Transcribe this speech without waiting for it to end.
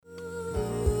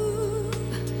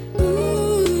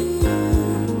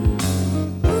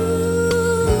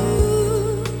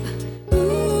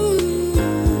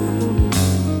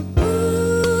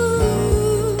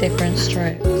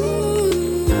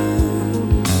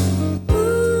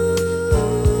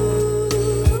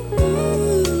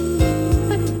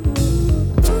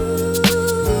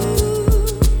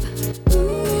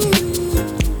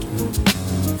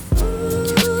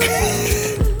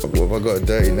a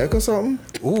dirty neck or something?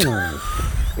 Ooh.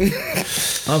 I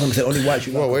was gonna say only white.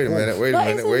 Well, wait a minute. Wait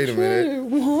a minute.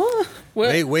 What?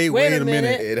 Wait a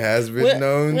minute. It has been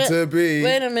known to be.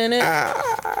 Wait a minute.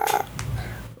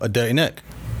 A dirty neck.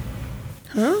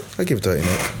 Huh? I give dirty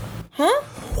neck. Huh?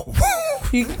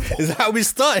 Is that how we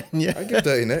starting? Yeah. I give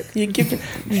dirty neck. You give?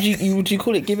 Would you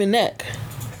call it giving neck?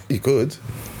 You could.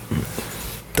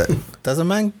 Does a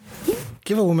man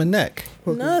give a woman neck?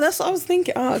 No, that's what I was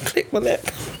thinking. I click my neck.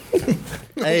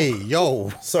 Hey,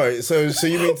 yo. Sorry, so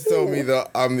you mean to tell me that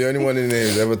I'm the only one in here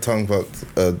who's ever tongue fucked?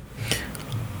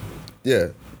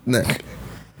 Neck.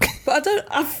 But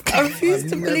I refuse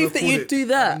to believe that you'd do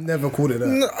that. I've never called it that.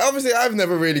 No, obviously, I've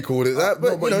never really called it that,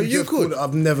 but you could.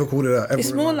 I've never called it that. Ever.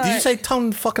 It's more like. Did you say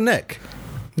tongue fucking neck?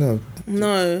 No.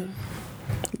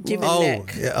 Giving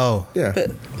neck. Yeah.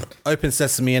 But Open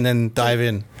sesame and then dive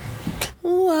in.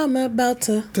 oh, I'm about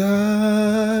to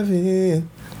dive in.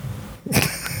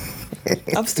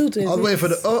 I'm still doing I was waiting for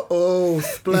the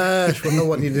splash, but no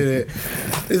one needed it.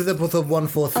 This is episode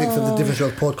 146 of the Different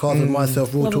Shots podcast with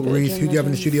myself, Raw Talk Reese. Who do you have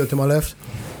in the studio to my left?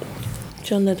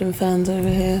 John Legend fans over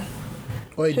here.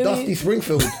 Wait, Dusty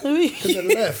Springfield to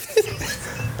the left.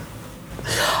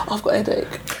 I've got a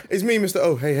headache. It's me, Mr.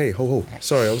 Oh, hey, ho.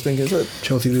 Sorry, I was thinking, is that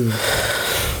Chelsea Lulu.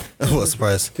 What a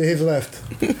surprise. To his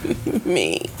left.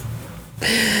 Me.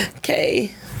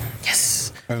 Okay.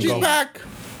 Yes. she's back?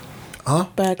 Huh?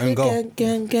 Back And go.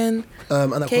 again.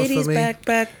 And across Katie's from me.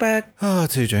 back. Oh,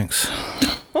 2 drinks.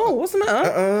 Oh, what's the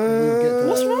matter?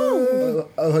 What's wrong?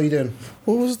 How you doing?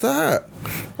 What was that?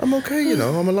 I'm okay,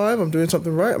 I'm alive, I'm doing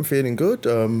something right, I'm feeling good.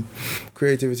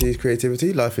 Creativity is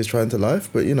creativity, life is trying to life,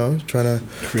 but trying to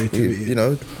Creativity.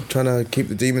 trying to keep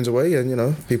the demons away,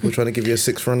 and people trying to give you a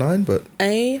 6 for a 9, but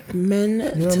Amen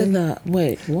to that.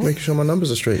 Wait, what? making sure my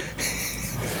numbers are straight.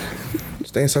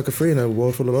 Staying sucker free in a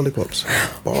world full of lollipops.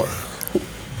 Bar.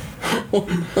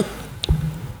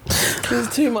 There's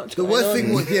too much. The worst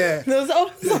thing was,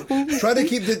 trying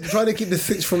to keep the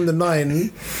 6 from the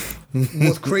 9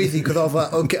 was crazy because I was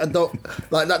like, okay, I don't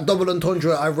like that double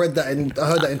entendre. I heard that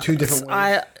in 2 different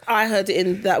ways. I heard it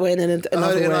in that way and then I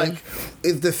another heard it way. like,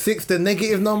 is the 6 the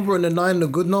negative number and the 9 the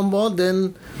good number?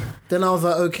 Then I was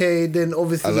like, okay. Then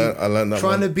obviously I learned that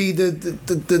trying one. to be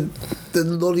the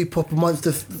lollipop amongst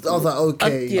the. I was like,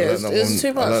 okay. Yeah, it's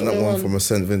too much. I learned that one from a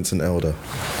St. Vincent elder.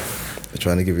 They're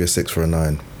trying to give you a 6 for a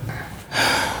 9.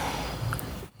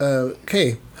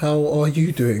 Okay, how are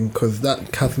you doing? Because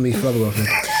that has me flabbergasted.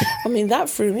 I mean, that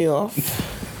threw me off.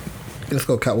 Let's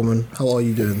go, Catwoman. How are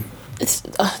you doing? It's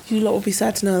you lot will be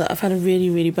sad to know that I've had a really,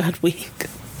 really bad week,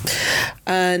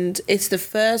 and it's the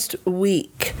first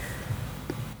week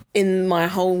in my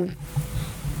whole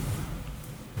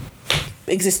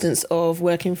existence of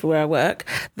working for where I work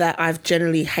that I've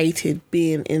generally hated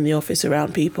being in the office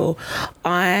around people.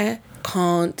 I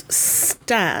can't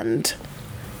stand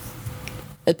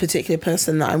a particular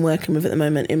person that I'm working with at the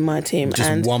moment in my team.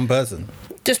 Just one person?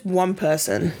 Just one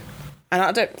person. And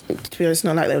I don't, to be honest, it's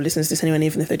not like they'll listen to this anyway, and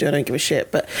even if they do, I don't give a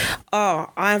shit. But,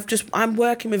 I'm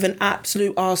working with an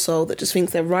absolute arsehole that just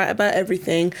thinks they're right about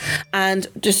everything and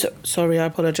just, sorry, I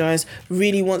apologise,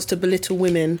 really wants to belittle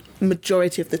women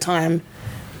majority of the time.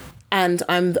 And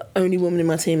I'm the only woman in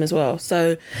my team as well.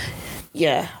 So,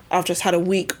 yeah, I've just had a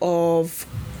week of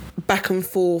back and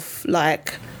forth,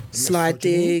 like, slide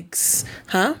digs.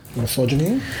 Huh?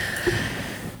 Misogyny?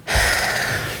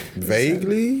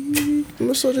 Vaguely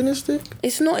misogynistic?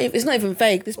 It's not even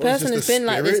vague. This person has been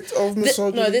like this.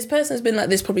 This person has been like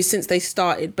this probably since they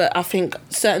started. But I think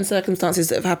certain circumstances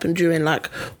that have happened during like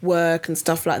work and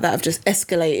stuff like that have just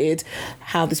escalated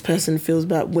how this person feels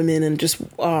about women and just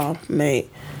mate.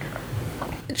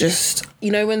 Just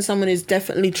when someone is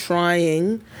definitely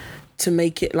trying to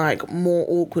make it like more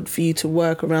awkward for you to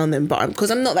work around them, but because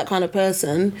I'm not that kind of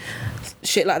person,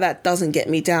 shit like that doesn't get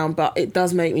me down, but it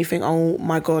does make me think, oh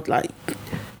my god, like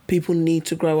people need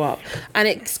to grow up. And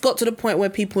it's got to the point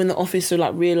where people in the office are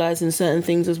like realising certain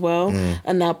things as well,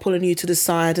 and now pulling you to the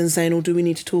side and saying, oh, do we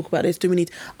need to talk about this?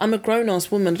 I'm a grown-ass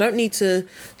woman, I don't need to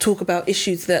talk about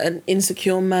issues that an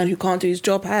insecure man who can't do his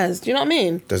job has. Do you know what I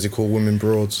mean? Does he call women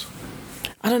broads?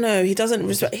 I don't know, he doesn't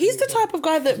respect. He's the type of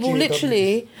guy that will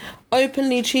literally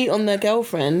openly cheat on their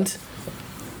girlfriend.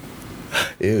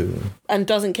 Ew. And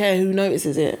doesn't care who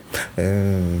notices it.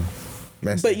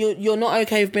 Messy. But you're not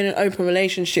okay with being in an open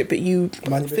relationship, but you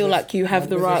feel like you have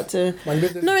the right to.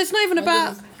 No, it's not even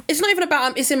about. It's not even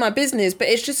about it's in my business, but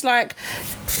it's just like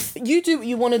you do what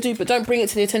you want to do, but don't bring it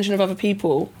to the attention of other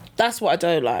people. That's what I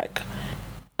don't like.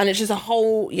 And it's just a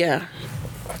whole yeah.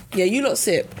 You lot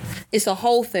sip. It's a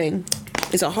whole thing.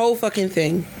 It's a whole fucking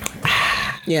thing.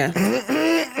 Yeah.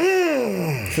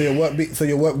 So your work beat's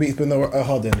been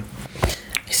hard then?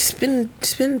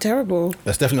 It's been terrible.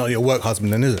 That's definitely not your work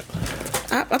husband then, is it?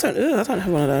 I don't have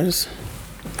one of those.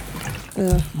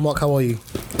 Yeah. Mark, how are you?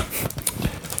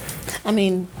 I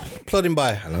mean, plodding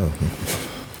by. Hello.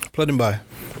 Plodding by.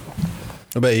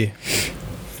 What about you?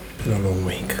 Been a long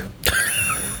week.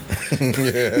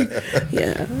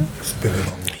 Yeah. It's been a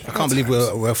long week. I can't believe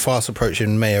we're fast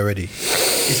approaching May already.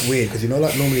 It's weird because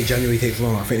like normally January takes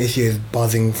long. I think this year's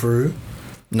buzzing through.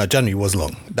 No, January was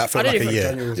long. That felt like a year.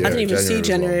 I didn't even see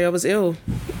January. I was ill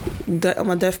on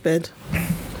my deathbed.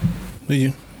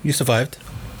 You survived.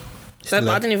 But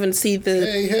I didn't even see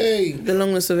the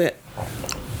longness of it.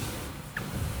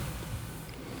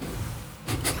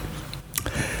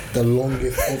 The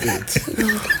longest of it.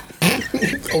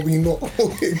 Are we not?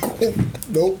 Okay, cool.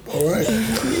 Nope. All right.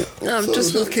 No, I'm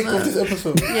just kick off this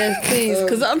episode. Yeah, please,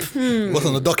 because I'm. What's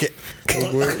on the docket?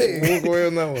 Walk away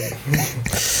on that one.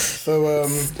 So,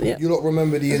 you lot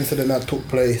remember the incident that took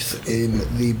place in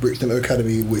the Brixton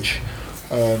Academy, which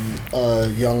a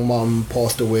young mum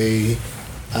passed away,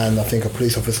 and I think a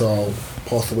police officer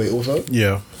passed away also.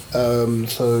 Yeah.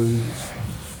 So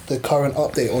the current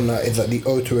update on that is that the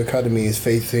O2 Academy is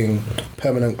facing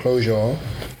permanent closure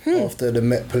after the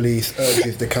Met Police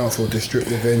urges the council to strip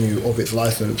the venue of its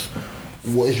licence.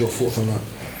 What is your thoughts on that?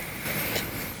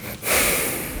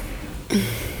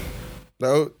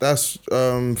 No, that's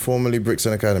formerly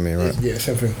Brixton Academy, right? Yeah,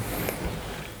 same thing.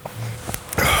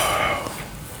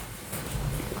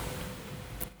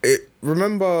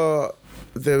 Remember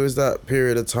there was that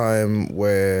period of time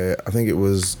where I think it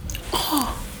was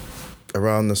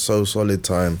around the So Solid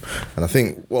time, and I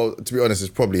think, well, to be honest,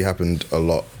 it's probably happened a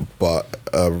lot, but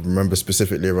remember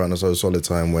specifically around the So Solid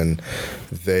time when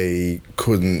they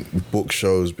couldn't book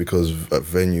shows because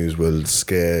venues were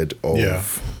scared of,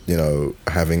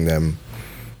 having them.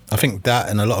 I think that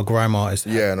and a lot of grime artists.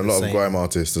 Yeah, and a lot of grime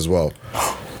artists as well.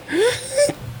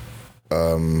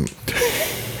 And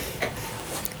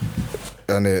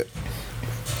it,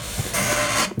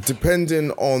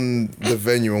 depending on the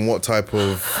venue and what type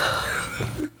of...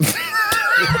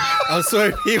 I'm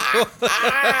sorry, people.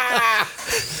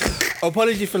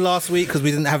 Apology for last week because we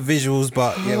didn't have visuals,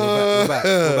 but yeah, we're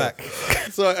back.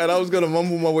 Sorry, and I was going to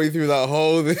mumble my way through that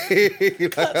whole thing.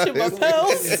 Catching my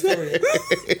pearls.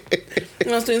 I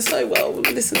was doing so well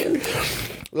listening.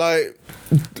 Like,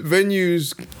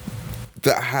 venues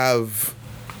that have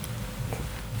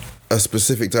a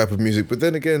specific type of music, but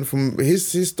then again, from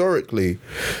historically,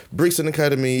 Brixton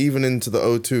Academy, even into the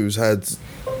O2s, had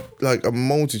like a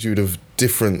multitude of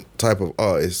different type of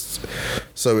artists.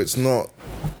 So it's not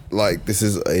like this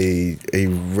is a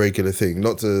regular thing.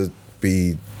 Not to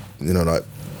be, like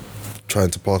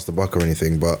trying to pass the buck or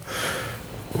anything, but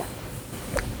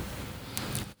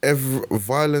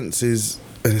violence is,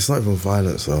 and it's not even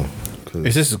violence though.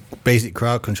 It's just basic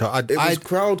crowd control. It was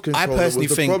crowd control. I personally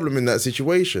think the problem in that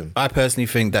situation. I personally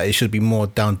think that it should be more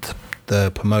down to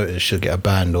the promoters should get a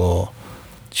ban or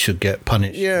should get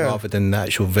punished rather than the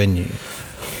actual venue.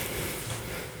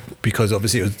 Because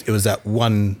obviously it was that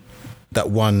one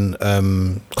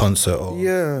concert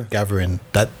or gathering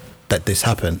that this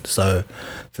happened. So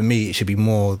for me, it should be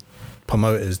more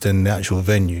promoters than the actual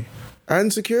venue.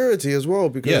 And security as well,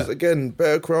 because again,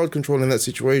 better crowd control in that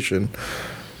situation.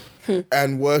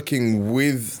 And working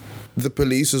with the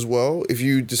police as well, if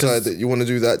you decide that you want to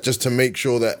do that, just to make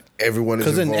sure that everyone is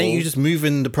involved. Because then ain't you just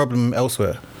moving the problem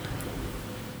elsewhere?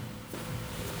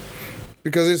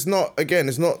 Because it's not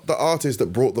the artist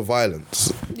that brought the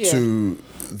violence to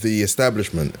the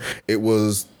establishment. It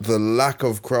was the lack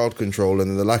of crowd control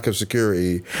and the lack of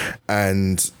security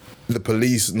and the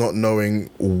police not knowing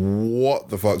what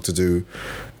the fuck to do,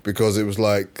 because it was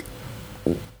like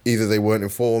either they weren't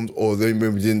informed or they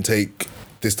maybe didn't take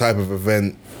this type of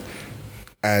event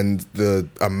and the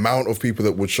amount of people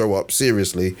that would show up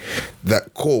seriously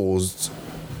that caused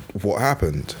what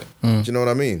happened. Do you know what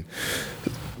I mean?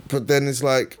 But then it's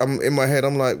like, I'm in my head,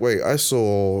 I'm like, wait, I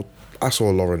saw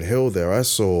Lauryn Hill there. I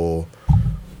saw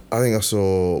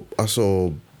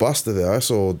Buster there. I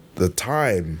saw The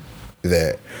Time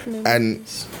there. And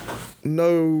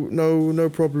no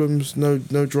problems,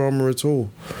 no drama at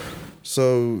all.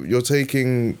 So you're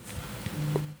taking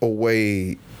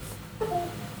away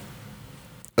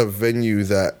a venue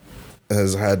that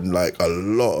has had like a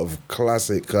lot of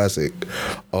classic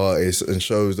artists and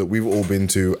shows that we've all been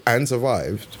to and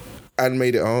survived and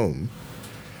made it home.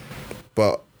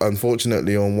 But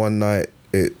unfortunately on one night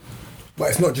But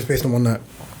it's not just based on one night.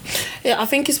 Yeah, I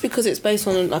think it's because it's based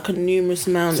on like a numerous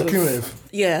amount It's cumulative.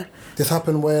 Yeah. This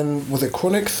happened when, was it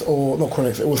Chronix or not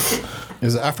Chronix? It was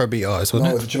an Afrobeat artist,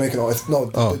 wasn't it was a Jamaican artist. No,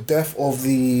 the death of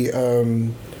the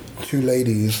two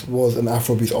ladies was an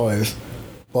Afrobeat artist,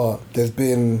 but there's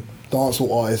been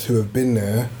dancehall artists who have been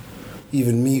there,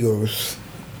 even Migos,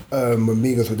 when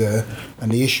Migos were there,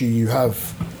 and the issue you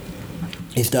have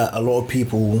is that a lot of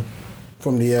people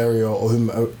from the area or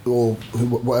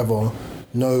whatever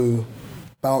know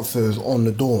bouncers on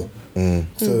the door.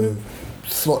 So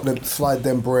slide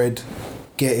them bread,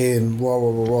 get in, rah rah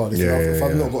rah rah. If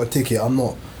I've not got a ticket, I'm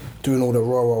not doing all the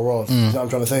rah rah rahs. You know what I'm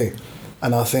trying to say?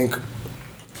 And I think,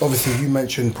 obviously, you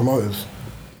mentioned promoters.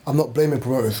 I'm not blaming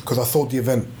promoters because I sold the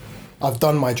event. I've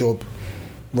done my job,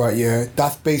 right? Yeah,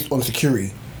 that's based on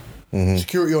security.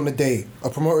 Security on the day. A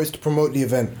promoter is to promote the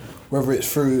event, whether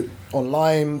it's through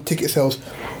online ticket sales.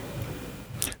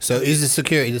 So is the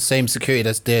security the same security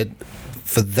that's there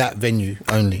for that venue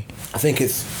only? I think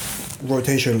it's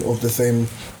rotation of the same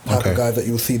type of guys that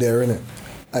you'll see there, innit?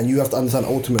 And you have to understand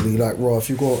ultimately, like, raw, if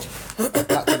you've got a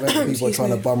packed event, people are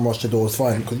trying to bum rush the doors,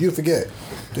 fine. Because you forget,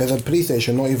 there's a police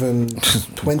station not even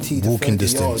 20 to walking 30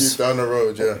 distance. yards. It's down the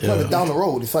road, It's not even down the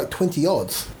road, it's like 20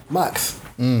 yards, max.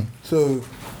 So,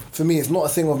 for me, it's not a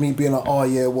thing of me being like, oh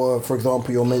yeah, well, for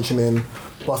example, you're mentioning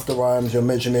Busta Rhymes, you're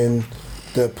mentioning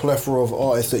the plethora of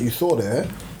artists that you saw there,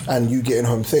 and you getting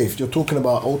home safe. You're talking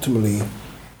about, ultimately,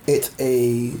 it's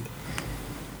a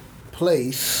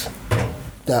place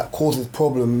that causes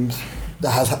problems,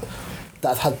 that's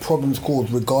had problems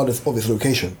caused regardless of its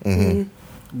location.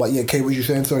 But yeah, Kate, what you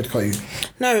saying? Sorry to cut you.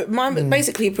 No, mine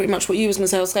basically pretty much what you was going to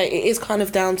say. I'll say it is kind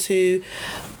of down to,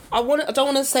 I don't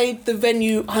want to say the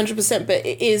venue 100%, but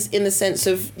it is in the sense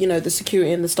of, you know, the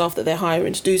security and the staff that they're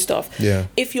hiring to do stuff. Yeah.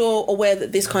 If you're aware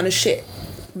that this kind of shit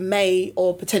may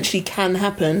or potentially can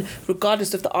happen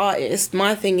regardless of the artist,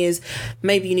 my thing is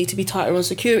maybe you need to be tighter on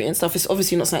security and stuff. It's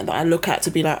obviously not something that I look at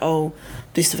to be like, oh,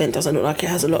 this event doesn't look like it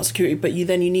has a lot of security, but you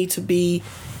need to be,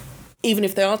 even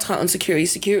if they are tight on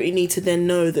security need to then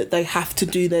know that they have to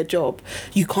do their job.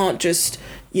 You can't just,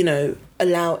 you know,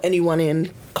 allow anyone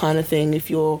in kind of thing if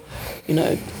you're, you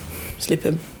know,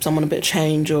 slipping someone a bit of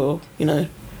change or, you know,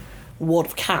 wad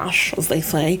of cash, as they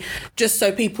say, just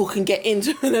so people can get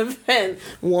into an event.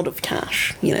 Wad of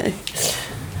cash, you know, a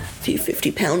few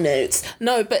 £50 notes.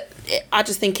 No, but I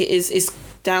just think it's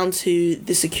down to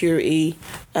the security,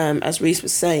 as Reese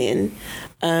was saying.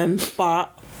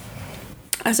 But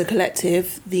as a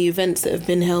collective, the events that have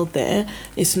been held there,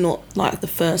 it's not like the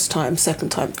first time, second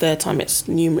time, third time. It's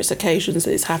numerous occasions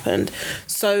that it's happened.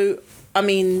 So, I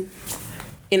mean,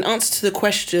 in answer to the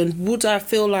question, would I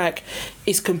feel like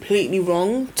it's completely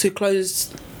wrong to close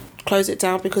it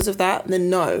down because of that? Then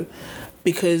no,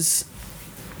 because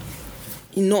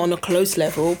not on a close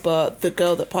level, but the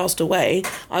girl that passed away,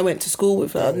 I went to school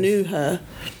with her, knew her.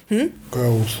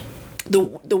 Girls.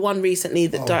 The one recently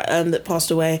that that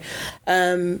passed away.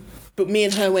 But me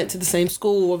and her went to the same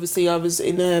school. Obviously, I was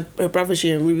in her brother's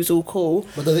year and we was all cool.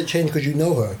 But does it change because you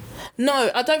know her?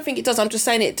 No, I don't think it does. I'm just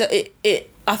saying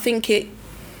I think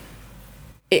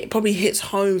it probably hits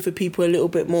home for people a little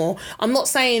bit more. I'm not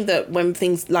saying that when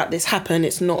things like this happen,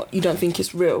 it's not, you don't think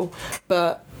it's real,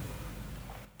 but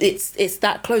it's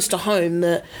that close to home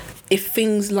that if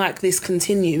things like this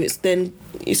continue,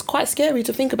 it's quite scary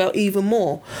to think about even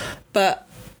more. But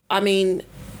I mean,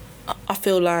 I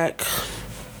feel like,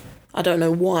 I don't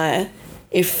know why,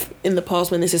 if in the past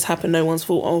when this has happened, no one's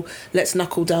thought, oh, let's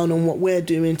knuckle down on what we're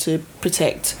doing to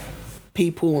protect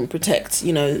people and protect,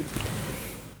 you know,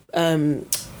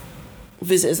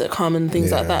 visitors that come and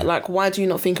things like that. Like, why do you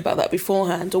not think about that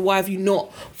beforehand? Or why have you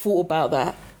not thought about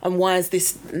that? And why is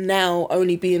this now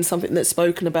only being something that's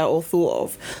spoken about or thought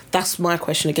of? That's my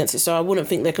question against it. So I wouldn't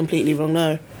think they're completely wrong,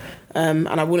 no. And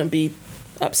I wouldn't be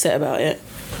upset about it.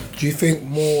 Do you think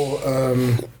more, do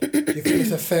you think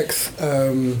this affects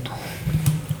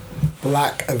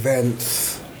black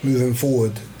events moving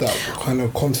forward, that kind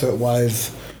of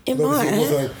concert-wise? It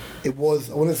might. It was,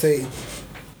 I wouldn't say,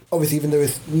 obviously, even though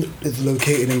it's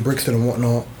located in Brixton and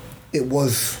whatnot, it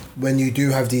was when you do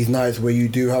have these nights where you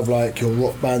do have like your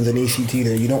rock bands and ECT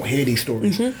there, you don't hear these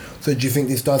stories. So do you think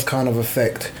this does kind of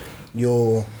affect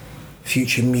your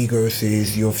future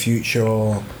Migoses, your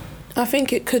future... I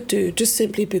think it could do, just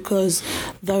simply because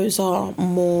those are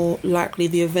more likely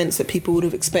the events that people would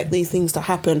have expected these things to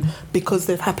happen because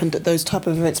they've happened at those type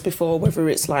of events before, whether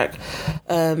it's like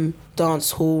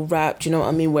dance hall, rap, do you know what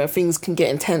I mean, where things can get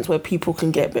intense, where people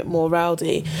can get a bit more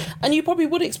rowdy. And you probably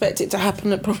would expect it to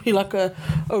happen at probably like a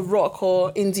rock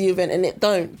or indie event, and it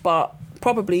don't, but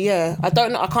Probably, yeah. I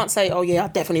don't know. I can't say, oh yeah, I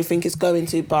definitely think it's going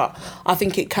to, but I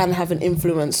think it can have an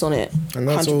influence on it. And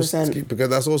that's 100%. Also, because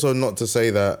that's also not to say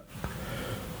that.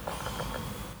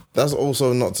 That's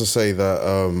also not to say that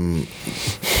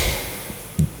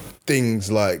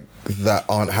things like that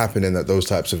aren't happening at those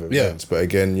types of events. But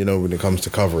again, you know, when it comes to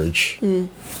coverage, and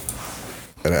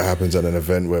it happens at an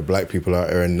event where black people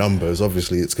are in numbers,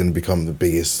 obviously it's going to become the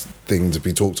biggest thing to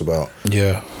be talked about.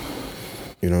 Yeah.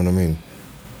 You know what I mean?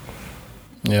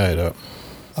 Yeah, I do.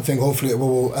 I think hopefully,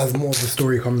 as more of the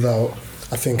story comes out,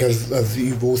 I think as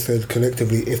you've all said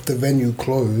collectively, if the venue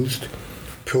closed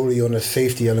purely on a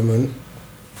safety element,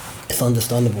 it's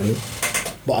understandable.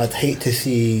 But I'd hate to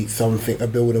see a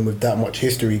building with that much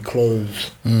history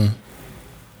close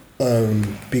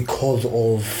because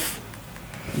of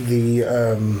the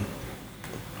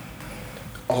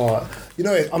you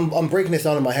know, I'm breaking this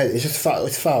down in my head. It's just foul.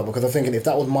 It's foul because I'm thinking if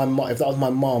that was my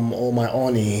mum or my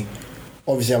auntie,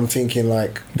 obviously I'm thinking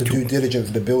like the due diligence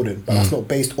of the building, but that's not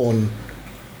based on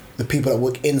the people that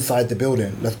work inside the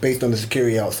building. That's based on the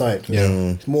security outside. Yeah.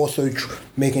 It's more so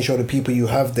making sure the people you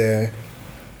have there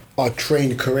are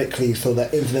trained correctly so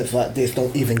that incidents like this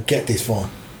don't even get this far.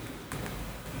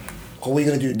 What are we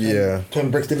gonna do? Turn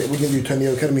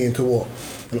the academy into what?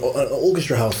 An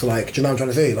orchestra house? Like, do you know what I'm trying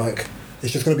to say? Like,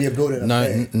 it's just gonna be a building. No,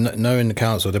 in the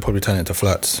council, they probably turn it into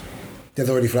flats. There's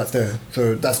already flats there,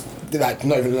 so that's like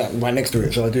not even like right next to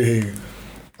it. So I do hear you.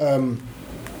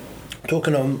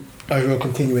 Talking on, as we're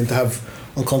continuing to have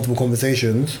uncomfortable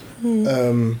conversations.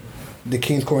 The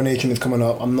King's coronation is coming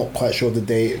up. I'm not quite sure the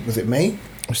date. Was it May?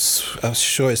 I'm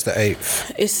sure it's the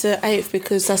 8th. It's the 8th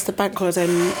because that's the bank holiday.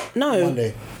 No.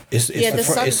 Monday. The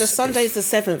Sunday's the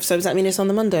 7th, so does that mean it's on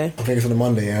the Monday? I think it's on the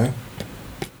Monday, yeah.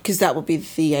 Because that would be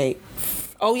the 8th.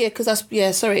 Oh yeah, because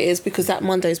it is because that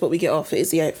Monday is what we get off. It is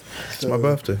the 8th. It's my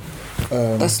birthday.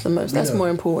 That's more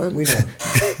important. We know.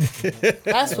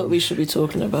 That's what we should be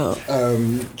talking about.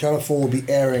 Channel 4 will be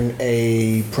airing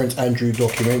a Prince Andrew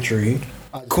documentary.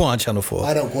 Go on, Channel 4.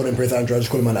 I don't call him Prince Andrew, I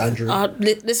just call him man Andrew.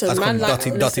 Listen, man, like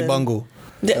Dutty Bungle.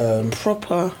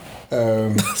 Proper.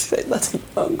 That's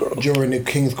Bungle. During the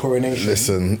King's coronation.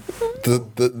 Listen, the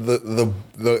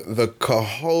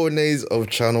cojones of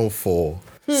Channel 4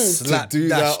 to do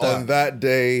that on that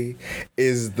day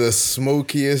is the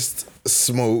smokiest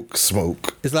smoke.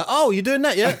 It's like, oh, you're doing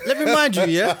that, yeah? Let me remind you,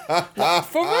 yeah?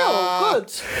 For real,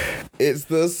 good. It's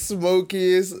the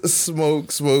smokiest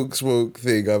smoke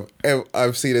thing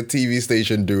I've seen a TV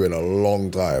station do in a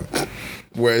long time.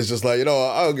 Where it's just like, you know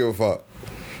what, I don't give a fuck.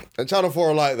 And Channel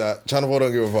 4 are like that. Channel 4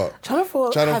 don't give a fuck. Channel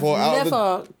 4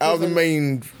 out of the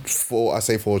main 4, I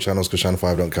say 4 channels because Channel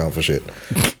 5 don't count for shit.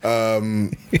 Out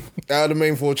of the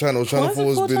main 4 channels, Channel 4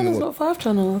 has been... channels, not 5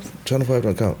 channels? Channel 5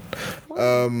 don't count.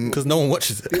 Because no one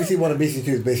watches it. BBC 1 and BBC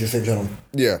 2 is basically the same channel.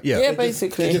 Yeah,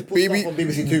 basically. They just put stuff on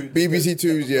BBC 2. BBC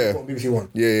 2's, yeah. On BBC 1.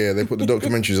 Yeah, they put the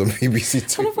documentaries on BBC 2.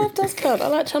 Channel 5 does count. I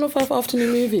like Channel 5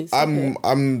 afternoon movies. I'm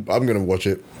gonna watch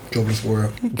it. Jobless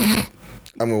warrior.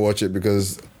 I'm gonna watch it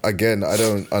because, again, I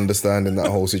don't understand in that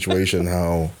whole situation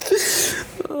how...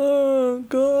 Oh,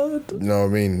 God. You know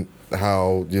what I mean?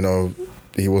 How, you know,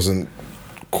 he wasn't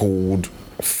called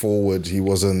forward. He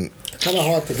wasn't... Kind of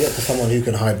hard to get to someone who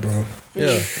can hide, bro.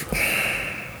 Yeah.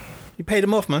 You paid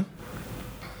him off, man.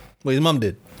 Well, his mum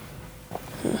did.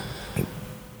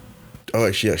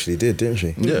 Oh, she actually did, didn't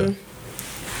she? Yeah.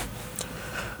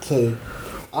 So,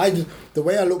 the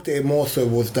way I looked at it more so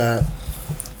was that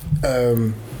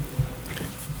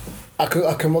I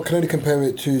can only compare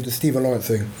it to the Stephen Lawrence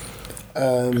thing.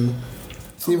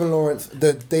 Stephen Lawrence,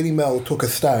 the Daily Mail took a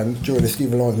stand during the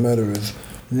Stephen Lawrence murderers,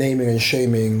 naming and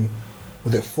shaming,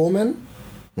 was it 4 men?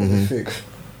 Or was it 6?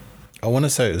 I want to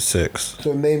say it was 6.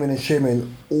 So naming and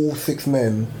shaming all 6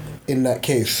 men in that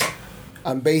case,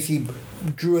 and basically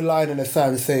drew a line in the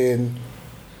sand saying,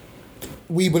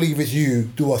 we believe it's you,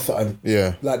 do us something.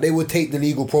 Yeah. Like, they would take the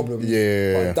legal problem.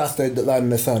 Yeah. But that's the line in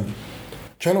the sand.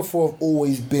 Channel 4 have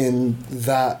always been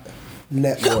that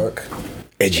network.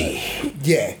 Edgy.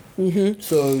 Yeah. Mm-hmm.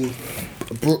 So,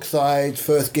 Brookside,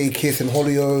 First Gay Kiss in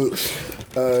Hollyoaks,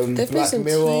 There've been Black some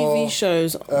Mirror, TV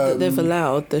shows that they've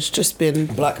allowed. There's just been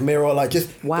Black Mirror, like just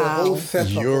wow. the whole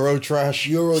setup.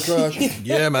 Eurotrash.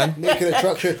 Yeah, man. Naked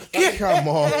Attraction. Come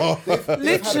on.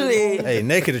 literally. Hey,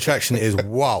 Naked Attraction is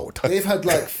wild. They've had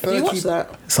like 30. Do you watch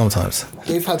that? Sometimes.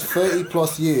 They've had 30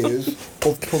 plus years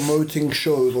of promoting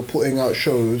shows or putting out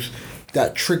shows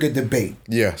that trigger debate.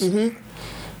 Yes. Mm-hmm.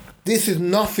 This is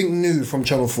nothing new from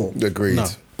Channel 4. Agreed. No.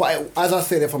 But as I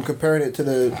said, if I'm comparing it to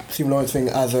the Stephen Lawrence thing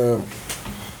as a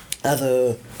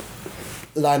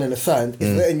line in the sand,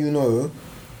 it's letting you know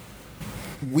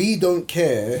we don't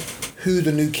care who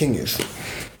the new king is.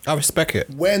 I respect it.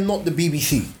 We're not the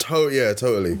BBC. Yeah,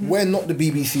 totally. We're not the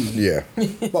BBC. Yeah.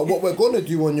 But what we're gonna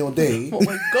do on your day, What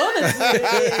we're gonna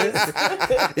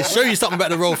do It show you something about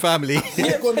the royal family.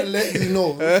 we're gonna let you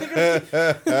know is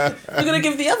we're gonna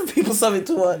give the other people something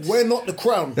to watch. we're not the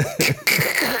Crown.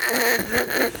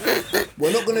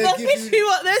 We're not gonna That's give literally you.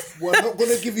 what this. We're not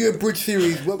gonna give you a bridge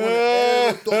series. We're gonna air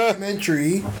a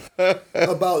documentary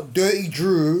about Dirty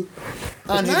Drew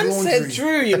and his Man laundry. said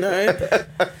Drew, you know.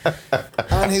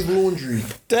 And his laundry.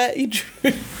 Dirty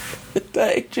Drew.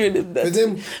 Dirty Drew in But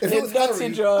then, if it was Harry,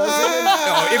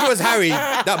 If it was Harry,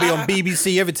 that'd be on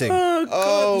BBC everything.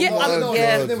 Oh, Yeah, my no,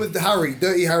 yeah. his name was Harry.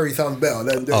 Dirty Harry sounds better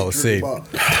than Dirty Drew. see.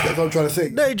 But that's what I'm trying to say.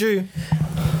 They Drew.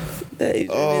 Dirty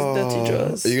Drew is dirty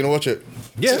drawers. Are you gonna watch it?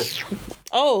 Yeah.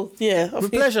 Oh, yeah.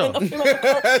 With pleasure. I kissed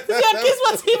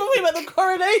my team and we at the Are you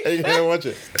coronation. gonna watch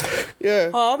it? Yeah.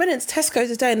 Oh, I went into Tesco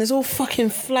today and there's all fucking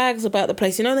flags about the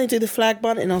place. You know they do the flag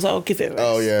bunting? I was like, I'll give it a rest.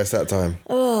 Oh yeah, it's that time.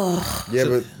 Oh. Yeah,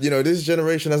 but this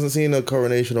generation hasn't seen a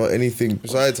coronation or anything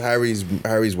besides Harry's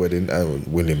wedding and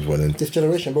William's wedding. This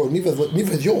generation, bro,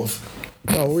 neither's yours.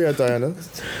 Oh, we had Diana.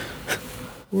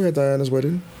 We had Diana's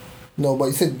wedding. No, but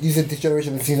you said this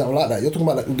generation has seen something like that. You're talking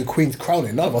about like, the Queen's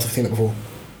crowning. None of us have seen it before.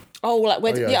 Oh, like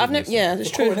where? Oh, yeah, yeah, I I've did never. miss Yeah, The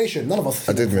it's true. coronation. None of us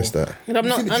have I seen it did miss before. that. And I'm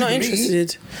not. You've seen I'm the not Jubilee?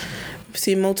 interested. I've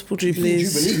seen multiple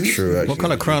jubilees. Jubilee. True, actually. What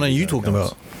kind of crown are you talking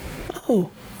about?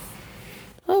 Oh.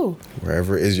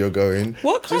 Wherever it is you're going,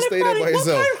 What kind just of stay there crowd? by What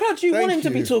yourself. kind of crowd do you want him to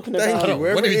be talking Thank about? you.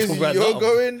 Wherever What are it you is talking about you're now?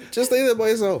 going, just stay there by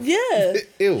yourself. Yeah.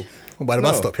 Ew. By the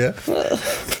bus No. stop, yeah?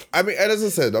 I mean, and as I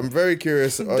said, I'm very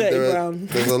curious. Dirty Brown.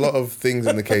 There's a lot of things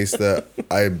in the case that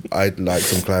I'd like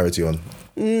some clarity on.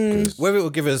 Whether it will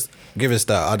give us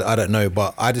that, I don't know.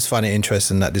 But I just find it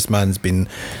interesting that this man's been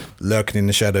lurking in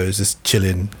the shadows, just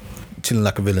chilling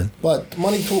like a villain. But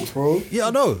money talks, bro. Yeah,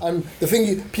 I know. And the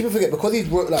thing people forget, because he's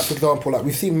worked, like, for example, like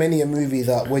we've seen many a movie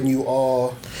that when you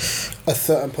are a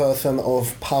certain person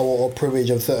of power or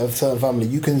privilege of certain family,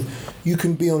 you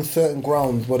can be on certain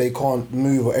grounds where they can't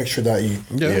move or extradite you.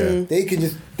 Yeah. They can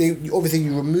obviously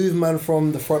you remove man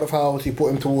from the front of house, you put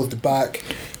him towards the back.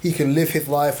 He can live his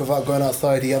life without going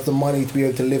outside. He has the money to be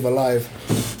able to live a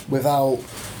life without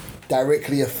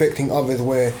directly affecting others,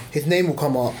 where his name will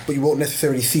come up but you won't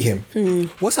necessarily see him.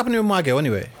 What's happening with my girl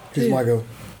anyway? Who's my girl?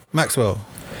 Maxwell.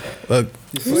 You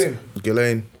saw him?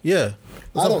 Ghislaine. Yeah.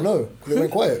 I don't know, because it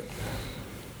went quiet.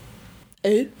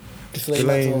 Who?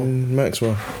 Ghislaine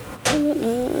Maxwell. You don't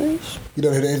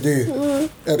know who that is, do you?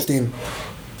 Epstein.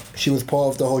 She was part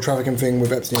of the whole trafficking thing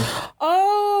with Epstein.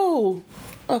 Oh.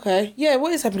 Okay. Yeah.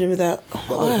 What is happening with that?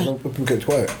 But people kept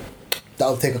quiet.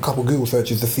 That'll take a couple Google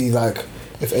searches to see like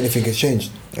if anything has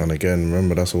changed. And again,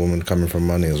 remember that's a woman coming from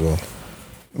money as well.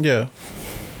 Yeah.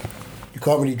 You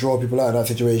can't really draw people out of that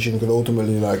situation because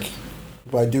ultimately, like,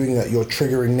 by doing that, you're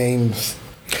triggering names.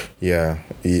 Yeah.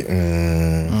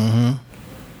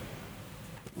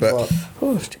 But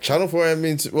Channel 4, I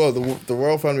mean, the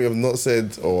royal family have not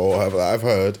said, or I've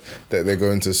heard, that they're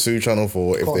going to sue Channel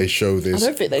 4 if they show I this.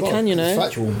 don't think they can. You It's know.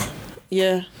 factual.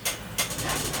 Yeah.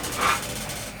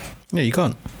 Yeah, you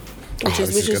can't. This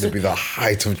is going to be the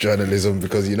height of journalism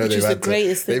because Which they've is the had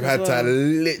greatest thing they've as had to well.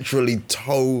 literally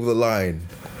toe the line.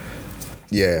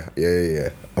 Yeah.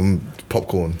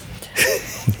 Popcorn I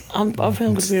think I'm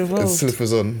going to be and involved.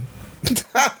 slippers on.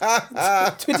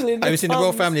 Twiddling Have you seen the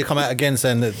royal thumbs. family come out again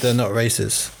saying that they're not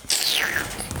racist?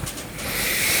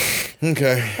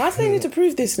 Okay. Why do they need to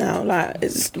prove this now? Like,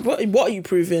 what are you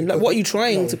proving? Like, what are you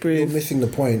trying to You're prove? missing the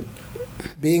point.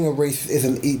 Being a racist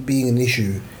isn't being an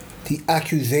issue. The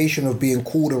accusation of being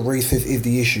called a racist is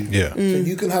the issue. Yeah. So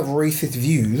you can have racist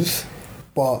views,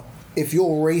 but if you're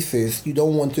racist, you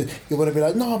don't want to. You're going to be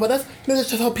like, no, but that's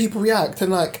just how people react,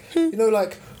 and like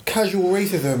like casual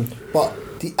racism. But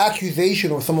the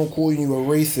accusation of someone calling you a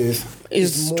racist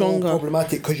Is more stronger.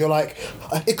 problematic because you're like,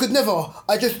 it could never.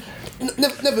 I just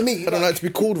never me. I don't like to be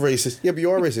called racist. Yeah, but you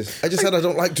are racist. I just said I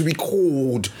don't like to be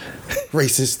called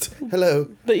racist. Hello.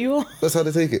 But you are. That's how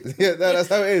they take it. Yeah, that's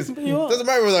how it is. you are. Doesn't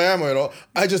matter whether I am or not.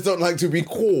 I just don't like to be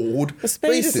called A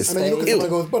spade is a racist. And then you look at Ew. someone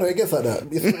and goes, brother, it gets like that.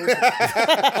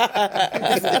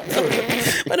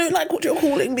 I don't like what you're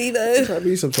calling me though. That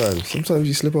be sometimes. Sometimes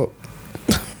you slip up.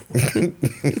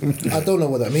 I don't know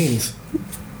what that means.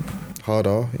 Hard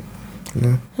R.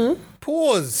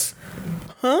 Pause.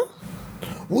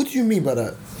 What do you mean by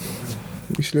that?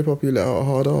 You slip up, you let out a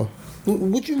hard R.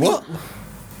 What do you What?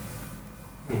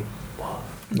 mean?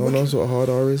 No one knows what a hard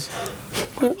R is.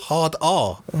 Hard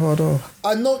R. A hard R.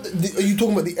 I know. Are you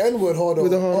talking about the N word harder?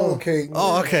 With the hard R. Oh, okay.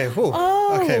 Oh, okay. Whew.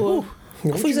 Oh. Okay. Whew.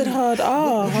 I thought you said hard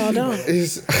R, hard R.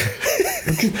 It's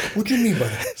What do you mean by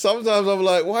that? Sometimes I'm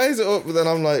like, why is it up? But then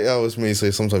I'm like, oh, it's me. So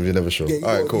sometimes you're never sure. Yeah,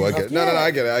 All right, cool. I get it. No,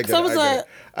 I get it. I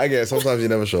get it. Sometimes you're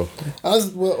never sure.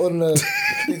 As we're on this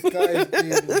guy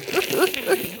being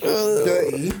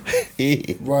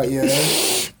dirty, right? Yeah.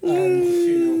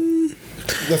 And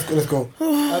let's go.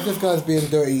 As this guy's being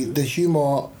dirty, the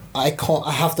humor I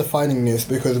have to finding this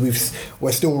because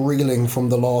we're still reeling from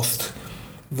the last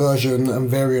version and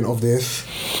variant of this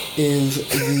is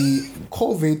the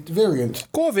COVID variant.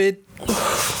 COVID.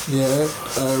 Yeah,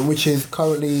 which is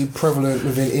currently prevalent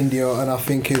within India and I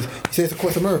think is, you say it's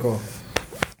across America?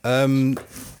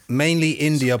 Mainly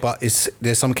India, but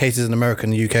there's some cases in America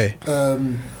and the UK.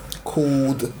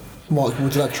 Called, Mark,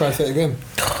 would you like to try to say it again?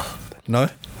 No?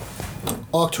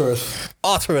 Arcturus.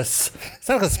 Arcturus.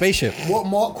 Sounds like a spaceship. What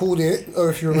Mark called it, or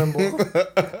if you remember.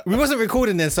 We wasn't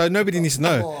recording this, so nobody needs to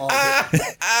know.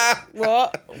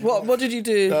 What did you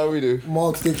do? No, we do.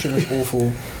 Mark's diction is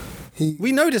awful.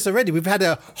 We know this already. We've had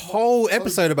a whole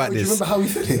episode about Do you this. remember how he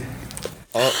said it?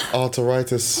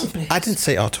 Arthritis. I didn't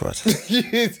say arthritis. You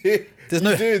did. There's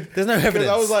no evidence.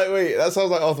 I was like, wait, that sounds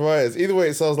like arthritis. Either way,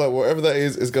 it sounds like whatever that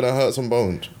is going to hurt some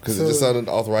bones. Because it just sounded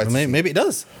arthritis. Maybe it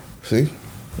does. See?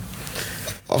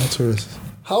 Arthritis.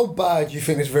 How bad do you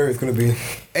think this variant's going to be?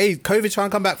 Hey, COVID trying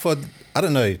to come back for, I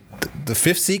don't know, the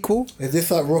fifth sequel? Is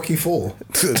this like Rocky 4?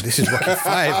 This is Rocky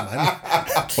 5, man.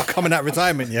 We're coming out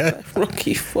retirement, yeah?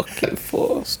 Rocky fucking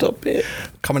 4. Stop it.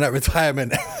 Coming out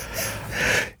retirement.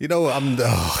 You know what? I'm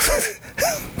done.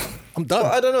 Well,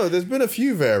 I don't know. There's been a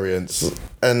few variants.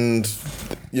 And,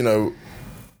 you know,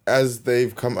 as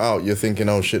they've come out, you're thinking,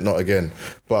 oh shit, not again.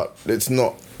 But it's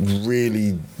not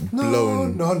really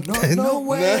blown. No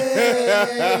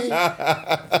way.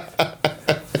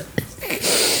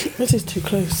 This is too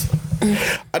close.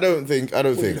 I don't think. No, I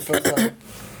don't think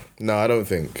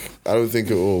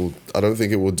it will. I don't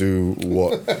think it will do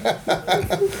what.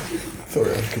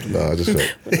 Sorry, No, I just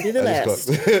felt.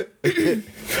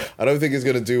 I don't think it's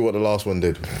gonna do what the last one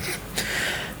did.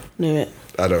 Knew it.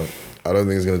 I don't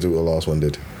think it's gonna do what the last one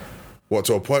did. What,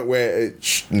 to a point where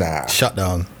it nah. Shut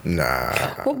down.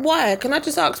 Nah. But why? Can I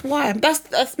just ask why?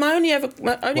 That's my only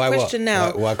question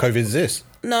now. Why COVID exists?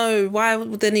 No, why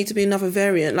would there need to be another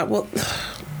variant? Like what?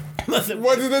 What did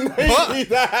the name need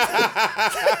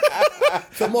that?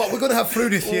 So Mark, we're gonna have flu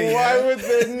this year. Why would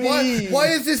there need? Why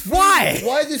is this? Why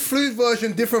is this flu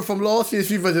version different from last year's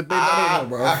flu version? Babe, I don't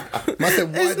know, bro. I said,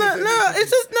 It's not. No,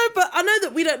 it's just no. But I know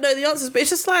that we don't know the answers. But it's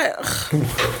just like,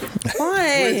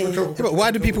 why? Yeah, but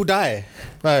why do people die?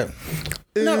 Like,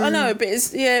 No, I know, but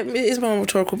it is more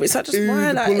rhetorical. But it's like just why?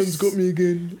 The Like, pollen's got me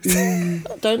again.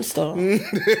 don't start.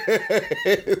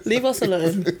 Leave us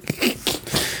alone.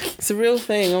 It's a real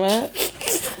thing, alright?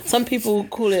 Some people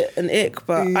call it an ick,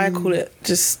 but I call it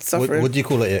just suffering. what do you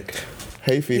call it, ick?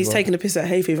 Hay fever. He's taking a piss at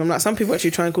hay fever. I'm like, some people actually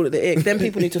try and call it the ick. Then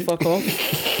people need to fuck off.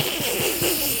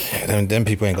 Them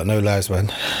people ain't got no lives,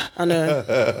 man. I know.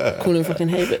 Call him fucking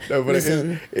hay, but No, but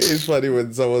listen. it is funny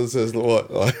when someone says,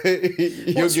 "What? Like,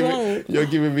 you're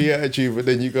giving me attitude, but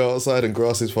then you go outside and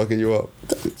grass is fucking you up."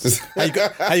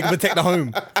 How you can protect the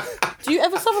home? Do you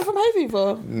ever suffer from hay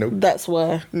fever? Nope. That's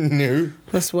why. No.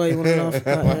 That's why you want to laugh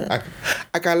about it.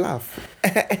 I can laugh.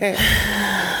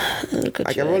 Look at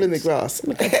I can you. roll in the grass.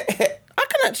 I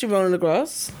can actually roll in the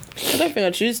grass. I don't think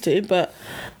I choose to, but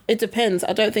it depends.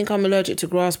 I don't think I'm allergic to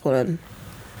grass pollen.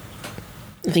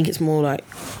 I think it's more like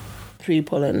tree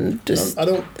pollen. Just I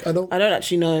don't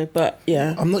actually know, but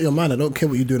yeah. I'm not your man. I don't care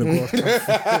what you do in the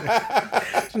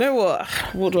grass. You know what?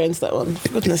 What do I answer that one? For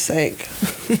goodness sake.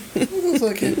 It's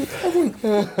like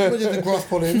imagine the grass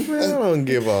pollen. I don't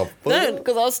give up. Don't,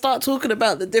 because I'll start talking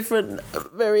about the different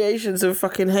variations of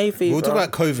fucking hay fever. We'll talk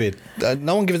about COVID.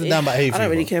 No one gives a damn about hay fever. I don't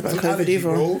really care about COVID Allergy, either.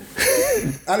 bro.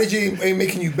 Allergy ain't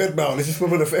making you bedbound. It's just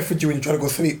probably the effort you when you try to go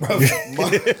sleep, bro.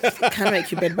 Can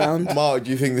make you bedbound. Mark,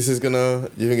 do you think this is gonna?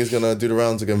 You think it's gonna do the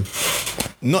rounds again?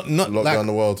 Not Lock like down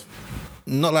the world.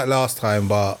 not like last time,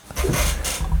 but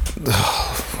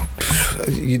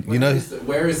you know.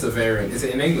 Where is the variant? Is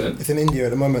it in England? It's in India at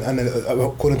the moment, and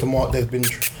according to Mark, there's been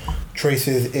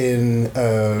traces in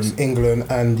England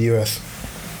and the US.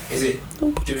 Is it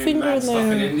Don't put your doing finger mad in stuff in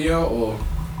there. India or?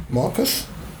 Marcus?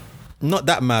 Not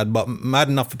that mad, but mad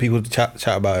enough for people to chat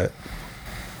about it.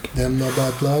 Them not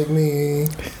bad like me.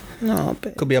 No,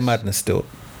 but Could be a madness still,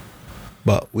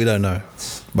 but we don't know.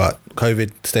 But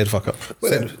COVID, stay the fuck up.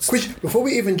 Quick, before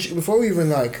we even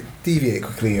like deviate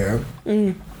quickly here,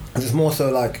 it's more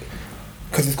so like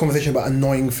because this conversation about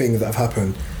annoying things that have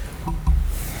happened.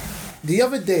 The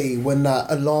other day when that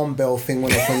alarm bell thing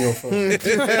went off on your phone,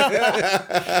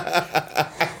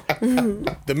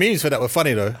 The memes for that were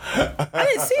funny though. I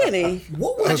didn't see any.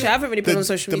 What was Actually, I haven't really been on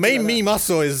social The media. main meme I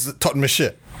saw is Tottenham is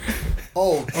shit.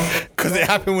 Oh, Because it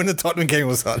happened when the Tottenham game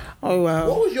was on. Oh wow.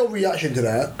 what was your reaction to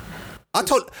that? I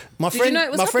told my Did friend. you know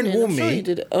it was My friend happening? warned I'm sure me. you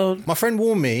did it. Oh. My friend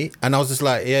warned me, and I was just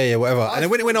like, yeah, whatever. And then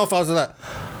when it went off, I was like,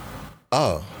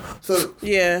 oh, So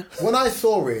Yeah. when I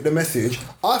saw it, the message,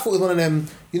 I thought it was one of them.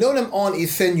 You know, them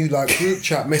aunties send you like group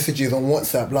chat messages on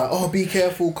WhatsApp, like, oh, be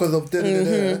careful because of da da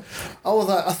da da. I was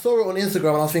like, I saw it on Instagram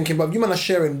and I was thinking, but you man are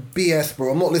sharing BS,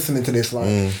 bro. I'm not listening to this. Like,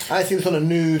 I seen this on the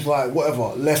news, like, whatever,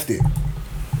 left it.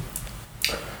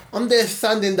 I'm there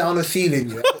standing down the ceiling,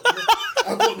 yeah.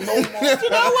 I got no mask. You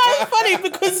know why it's funny?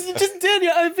 Because you're just doing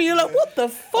your own thing. You're like, what the I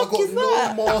fuck got is no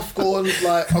that? mask on,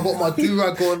 like, I got my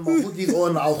do-rag on, my hoodies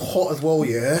on, I was hot as well,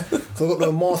 yeah? So I got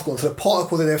no mask on, so the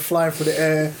particles are there flying through the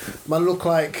air. Man, looked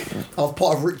like I was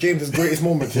part of Rick James's greatest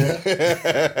moments,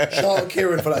 yeah? Shout out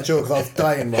Kieran for that joke, because I was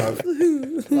dying, bro.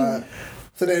 Like,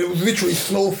 so then it was literally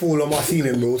snowfall on my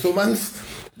ceiling, bro. So man's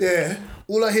there,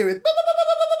 all I hear is...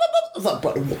 I was like,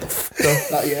 brother, what the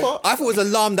fuck? Like, yeah. I thought it was an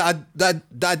alarm that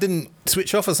I didn't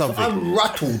switch off or something. I'm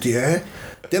rattled, yeah?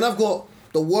 Then I've got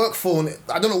the work phone,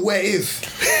 I don't know where it is.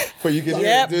 But you can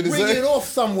Yep. do the Ringing same. off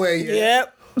somewhere, yeah?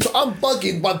 Yep. So I'm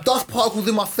bugging, but dust particles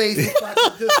in my face. It's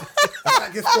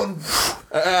like it's gone.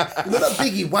 You know that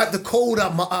Biggie, wipe the cold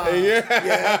out my eye.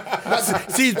 Yeah.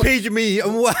 She's paging me.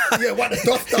 And what? Yeah, wipe the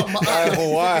dust out my eye.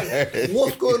 Why?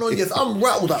 What's going on? Yes, I'm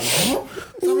rattled. Like, what?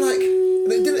 So I'm like,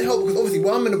 and it didn't help because obviously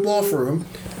when I'm in the bathroom,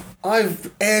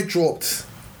 I've airdropped.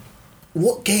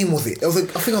 What game was it? It was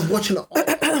like, I think I was watching. I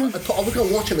think I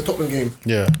was watching the Tottenham game.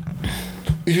 Yeah.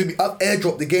 I've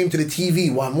airdropped the game to the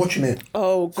TV while I'm watching it.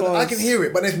 Oh So god. I can hear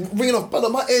it, but it's ringing off.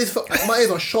 But my ears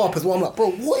are sharp as well. I'm like, bro,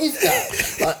 what is that?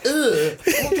 Like,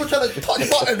 I'm just trying to touch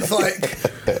buttons. Like,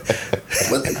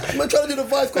 I'm trying to do the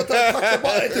voice contact, touch the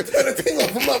button to turn the thing off.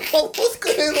 I'm like, bro, what's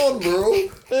going on,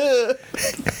 bro?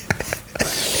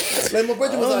 Like my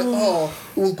brother was like, oh,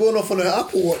 it was going off on her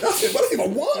Apple Watch. That's it, but that's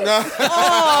even worse.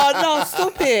 Oh no,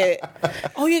 stop it.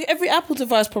 Oh yeah, every Apple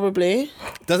device probably.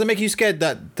 Does it make you scared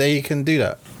that they can do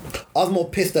that? I was more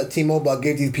pissed that T-Mobile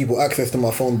gave these people access to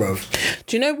my phone, bro.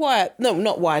 Do you know why? No,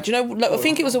 not why. Do you know? Like, I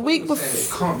think it was a week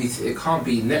before. It can't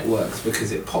be networks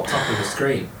because it popped up on the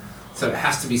screen. So it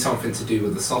has to be something to do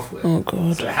with the software. Oh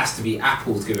god. So it has to be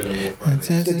Apple's giving them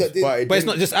authorization. But it's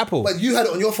not just Apple. But you had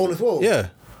it on your phone as well. Yeah.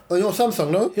 On your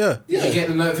Samsung, no? Yeah. Yeah, you get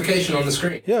the notification on the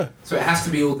screen. Yeah. So it has to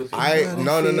be all the.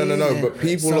 No. But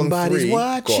people Somebody's on 3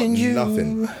 watching got you.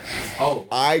 nothing. Oh.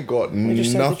 I got We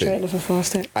just said the nothing. trailer for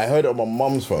Fast X. I heard it on my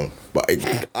mum's phone, but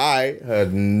I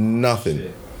heard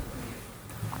nothing.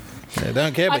 They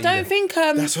don't care I about you. don't think.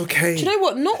 That's okay. Do you know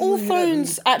what? Not all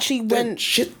phones actually done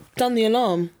the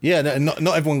alarm. Yeah,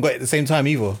 not everyone got it at the same time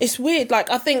either. It's weird. Like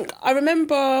I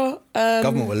remember.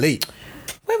 Government were late.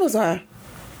 Where was I?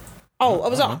 Oh, I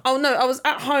was I was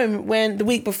at home when the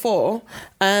week before,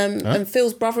 and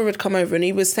Phil's brother had come over and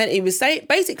he was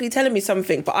basically telling me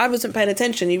something, but I wasn't paying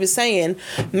attention. He was saying,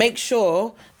 make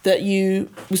sure that you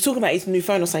was talking about his new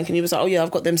phone or something, and he was like, oh yeah, I've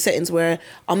got them settings where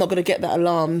I'm not gonna get that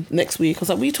alarm next week. I was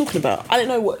like, what are you talking about? I didn't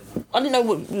know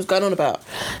what was going on about.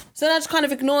 So then I just kind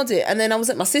of ignored it, and then I was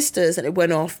at my sister's and it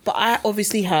went off, but I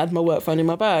obviously had my work phone in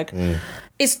my bag.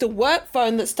 It's the work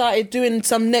phone that started doing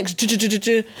some next,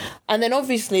 and then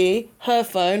obviously her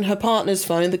phone, her partner's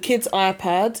phone, the kid's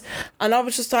iPad, and I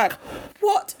was just like,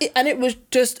 what? And it was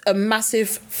just a massive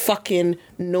fucking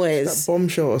noise. Bomb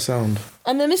shelter sound.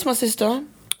 And then it's my sister.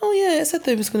 Oh yeah, it said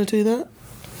they was going to do that.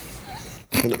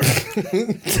 And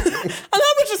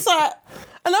I was just like,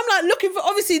 and I'm like looking for,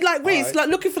 obviously like Reese, like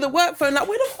looking for the work phone, like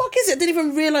where the fuck is it? I didn't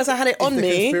even realise I had it on the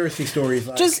me. Conspiracy stories.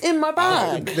 Like, Just in my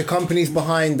bag. the companies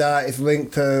behind that is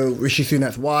linked to Rishi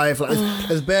Sunak's wife. Like,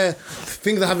 there's bare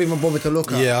things I haven't even bothered to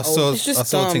look at. Yeah, I saw It's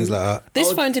just things like that.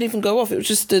 This phone didn't even go off. It was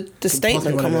just the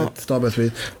statement come up. Starburst,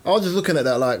 please. I was just looking at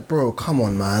that like, bro, come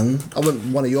on, man. I went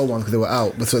one of your ones because they were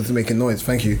out, but so it's making noise.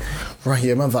 Thank you. Right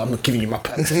here, man's like, I'm not giving you my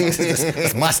pants.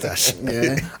 It's mustache.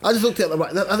 Yeah. I just looked at it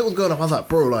like, as it was going up, I was like,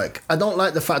 bro, like, I don't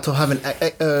like the fact of having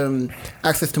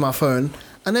access to my phone.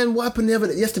 And then what happened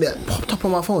yesterday? It popped up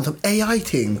on my phone, some AI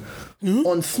thing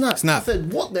on Snap. Snap. I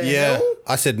said, what the Yeah, hell?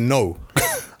 I said no.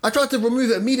 I tried to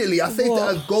remove it immediately. I saved it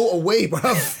as go away,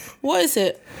 bruv. What is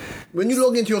it? When you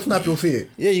log into your Snap, you'll see it.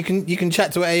 Yeah, you can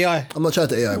chat to AI I'm not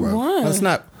chatting to AI, bro. Why? on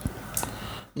Snap.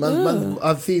 Man,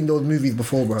 I've seen those movies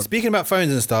before, bro. Speaking about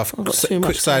phones and stuff, got too quick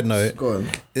much side phones. note. Go on.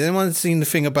 Has anyone seen the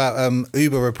thing about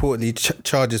Uber reportedly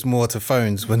charges more to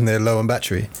phones when they're low on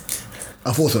battery?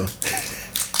 I thought so.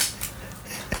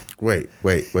 Wait.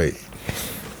 Wait,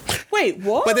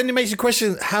 what? But then it makes you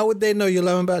question, how would they know you're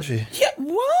low on battery? Yeah,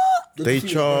 what? They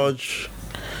charge.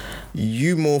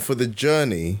 you more for the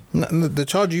journey. No, they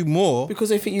charge you more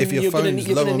because if your you're gonna phone's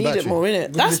low on need battery. it more,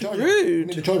 innit? That's You rude.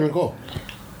 need to charge and go.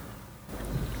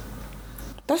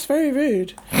 That's very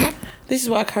rude. This is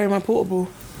why I carry my portable.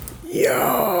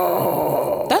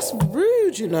 Yo. That's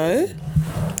rude, you know.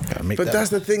 But that's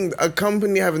the thing. A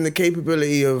company having the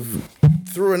capability of,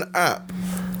 through an app,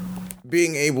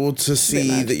 being able to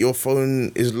see that your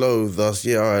phone is low. Thus,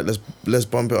 all right, let's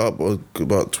bump it up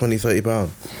about £20-30.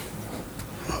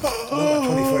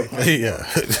 Yeah,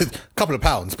 a couple of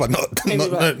pounds, but not Maybe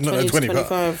about 20 20 pounds.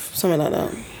 25, something like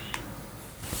that.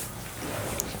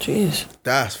 Jeez.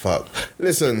 That's fucked.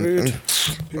 Listen,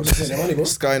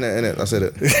 Skynet, innit? I said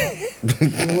it. You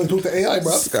want to talk to AI,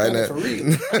 bro? Skynet.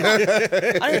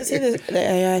 I didn't see the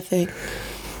AI thing.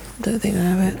 Don't think I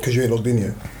have it. Because you ain't logged in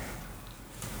yet.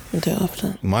 I'll do it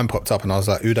after. Mine popped up and I was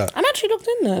like, who that? I'm actually logged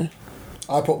in though.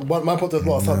 My popped as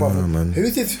well. I was like, brother,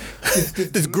 who's this?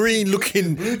 This green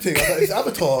looking blue thing. I was like, it's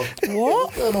Avatar. What?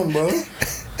 What's going on, bro? I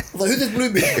was like, who's this blue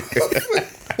bit?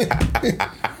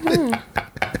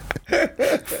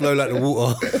 flow like the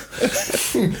water.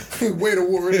 Way the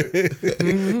water in it.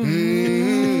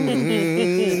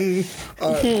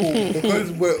 Alright, cool.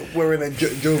 Because we're in a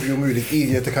jovial mood, it's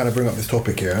easier to kind of bring up this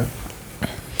topic, yeah?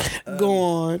 Go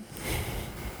on.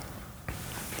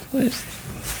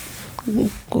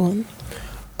 Go on.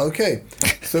 Okay,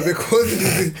 so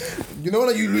because you know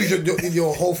when you lose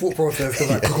your whole thought process,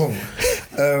 because like,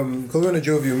 because we're in a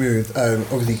jovial mood,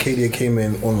 obviously Kadia came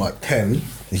in on like 10.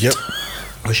 Yep.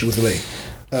 Because she was late.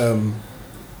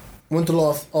 Want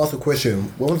to ask a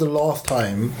question. When was the last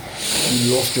time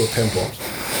you lost your temper?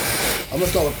 I'm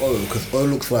gonna start with O because O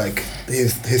looks like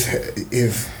his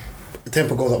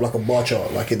temper goes up like a bar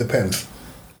chart. Like it depends.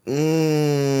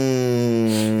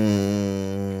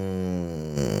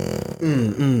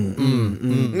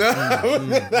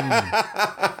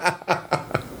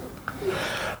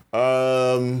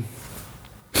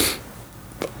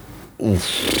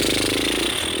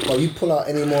 Oh, you pull out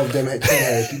any more of them chin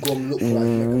hairs, you go and look like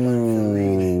Mega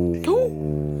Man for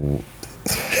real.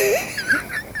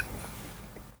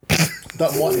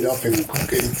 That might be the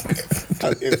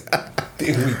fucking.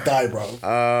 Did we die, bro?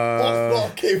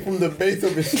 That came from the base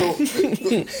of his throat.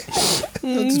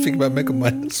 I'm just thinking about Mega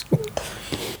Man.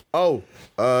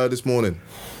 This morning.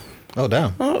 Oh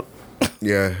damn.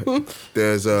 Yeah.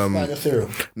 There's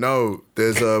no,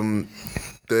 there's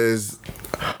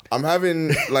I'm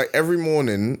having, like, every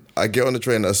morning I get on the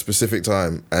train at a specific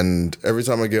time, and every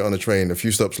time I get on the train, a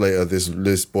few stops later,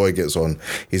 this boy gets on.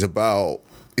 He's about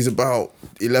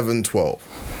 11, 12.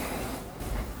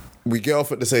 We get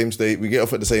off at the same stop.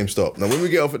 Now, when we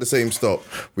get off at the same stop,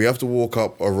 we have to walk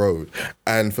up a road.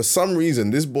 And for some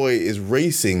reason, this boy is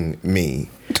racing me.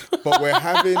 But we're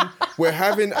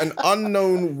having an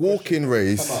unknown walking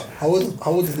race. How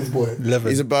old is this boy? 11.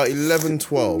 He's about 11,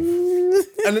 12.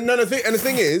 And the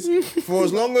thing is, for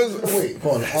as long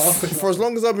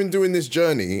as I've been doing this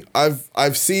journey,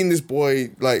 I've seen this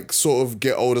boy like sort of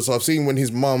get older. So I've seen when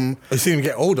his mum. I've seen him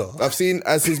get older. I've seen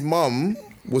as his mum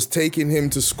was taking him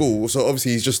to school. So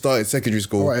obviously he's just started secondary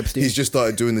school. Right, he's just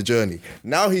started doing the journey.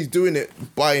 Now he's doing it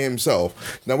by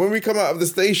himself. Now when we come out of the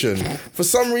station, for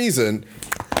some reason,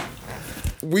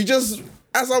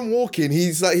 as I'm walking,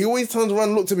 he always turns around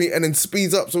and looks at me and then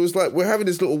speeds up. So it's like we're having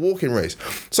this little walking race.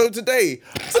 So today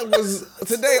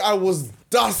I was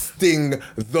dusting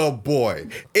the boy.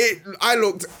 I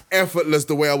looked effortless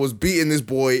the way I was beating this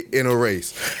boy in a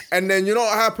race. And then you know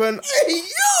what happened? Hey,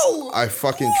 yo! I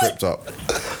fucking tripped up.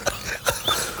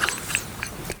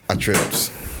 I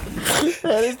tripped.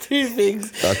 There's two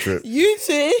things. I tripped. You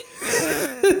two.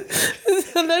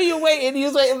 I know you're waiting. He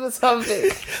was waiting for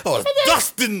something. I was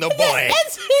dusting the boy. I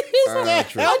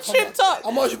tripped up.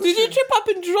 Did you trip up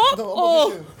and drop?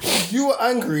 You were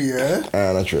angry, yeah?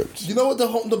 And I tripped. You know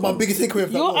what my biggest takeaway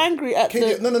of that You're was? angry at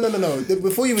No.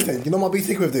 Before you even say, you know my biggest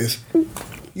takeaway of this?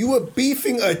 You were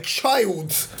beefing a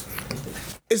child.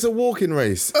 It's a walking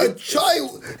race. A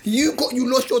child. You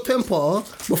lost your temper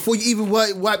before you even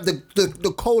wiped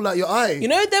the coal out your eye. You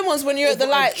know them ones when you're at the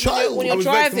lights, when you're I was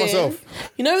vexed driving. myself.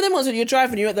 You know them ones when you're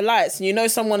driving, you're at the lights, and you know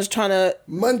someone's trying to.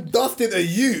 Man dusted a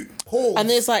you. Pause.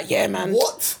 And it's like, yeah, man.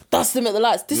 What? Dust them at the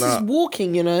lights. This is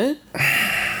walking, you know.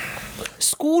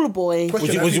 Schoolboy.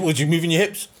 Was you moving your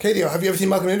hips? Katie, have you ever seen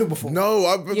Malcolm in the Middle before? No,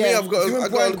 I've got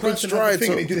a good stride.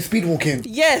 They do the speed walking.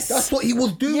 Yes. That's what he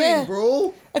was doing,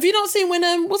 bro. Have you not seen when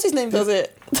what's his name does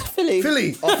it?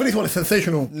 Philly. Oh, Philly's one is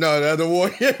sensational. No, the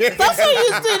walk. That's what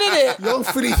you was doing, isn't it? Young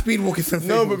Philly speed walk is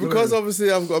sensational. No, but because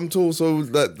obviously I'm tall, so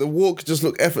that the walk just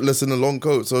look effortless in a long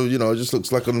coat. So it just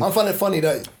looks like I find it funny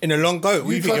that In a long coat, what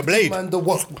do you think, tried a to blade? Man, the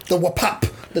wapap.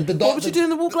 What would you do in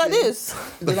the walk like this?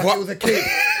 Like it was a kid,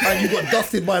 and you got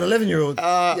dusted by an 11-year-old.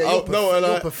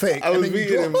 You're pathetic. I was And then you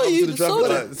beating him dropped- up to the traffic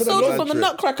light. Soda from the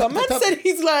Nutcracker. Man said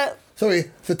he's like.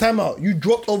 Sorry, so time out. You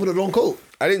dropped over the long coat.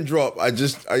 I didn't drop. I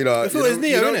just, feel it's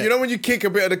near, innit? you know when you kick a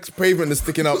bit of the pavement that's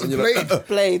sticking up and you're like,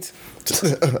 Blade. I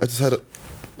just had a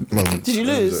moment. Did you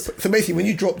lose? So basically, when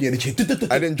you dropped, I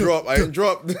didn't drop.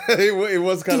 It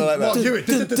was kind of like that. Do it.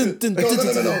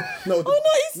 No. Oh no, he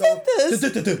said this.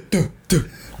 Don't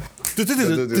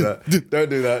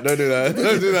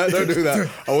do that.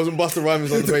 I wasn't busting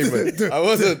rhymes on the pavement. I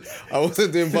wasn't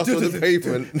doing bust on the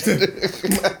pavement.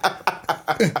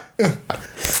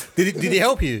 Did he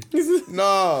help you?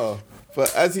 No.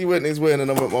 But as he went his way and then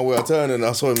I went my way, I turned and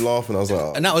I saw him laughing. I was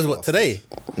like, And that was what, today?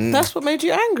 That's what made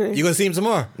you angry. You gonna see him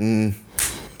tomorrow? no,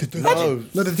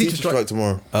 the teacher strike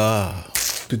tomorrow.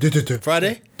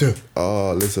 Friday?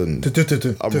 Oh, listen.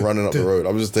 I'm running up the road.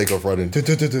 I'm just taking off running.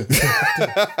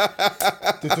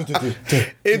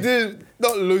 It did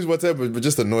not lose my temper, but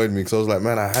just annoyed me because I was like,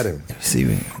 man, I had him. See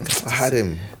me. I had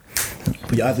him.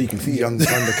 Put your eyes so you can see Young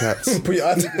Thundercats. Put your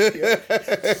eyes so you can see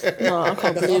it. No, I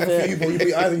can't believe You it. put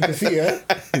your eyes so you can see it.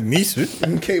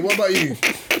 Nisu? Okay, what about you?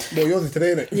 Well, yours is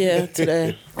today, innit? Yeah,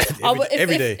 today.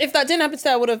 Every day. If that didn't happen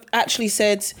today, I would have actually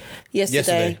said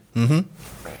yesterday. Mm-hmm.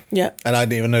 Yeah. And I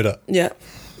didn't even know that. Yeah.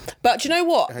 But do you know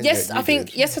what? And Yes, yet you I think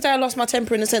did. yesterday I lost my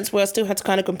temper in a sense where I still had to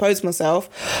kind of compose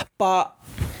myself. But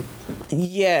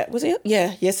yeah, was it?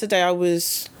 Yeah, yesterday I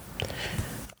was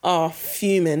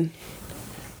fuming.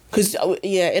 Because,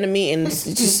 in a meeting, it's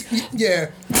just... Yeah.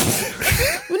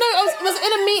 Well, no, I was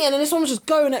in a meeting and this one was just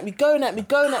going at me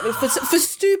for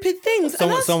stupid things.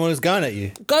 Someone was going at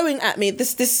you. Going at me,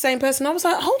 this same person. I was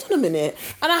like, hold on a minute.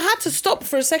 And I had to stop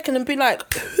for a second and be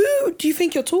like, who do you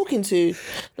think you're talking to?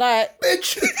 Like...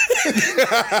 Bitch.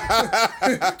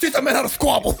 Teach a man how to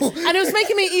squabble. And it was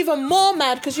making me even more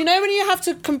mad because you know when you have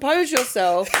to compose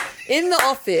yourself in the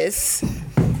office...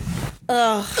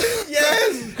 Yes!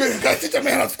 Teach a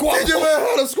man how to squabble. Teach a man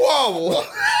how to squabble.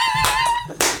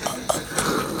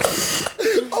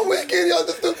 I wish Katie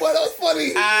understood why that was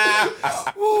funny. I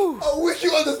wish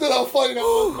you understood how funny that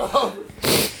was, bro.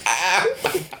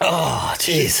 Oh,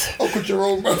 jeez. Uncle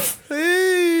Jerome, bro.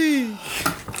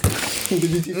 Did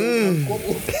you teach him how to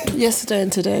squabble? Yesterday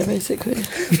and today, basically.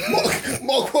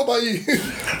 Mark, what about you?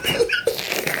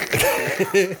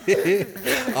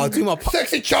 I'll do my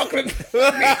Sexy chocolate.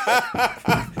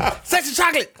 sexy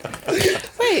chocolate.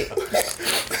 Wait.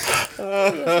 What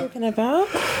are you talking about?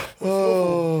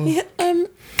 Yeah,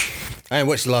 I ain't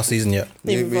watched the last season yet.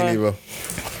 Me neither.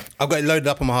 I've got it loaded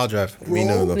up on my hard drive. Me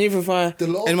neither. neither have I.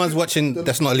 Anyone's watching,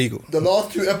 that's not illegal. The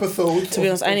last 2 episodes. To be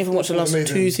honest, I ain't even watched the last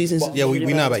 2 seasons. Yeah, we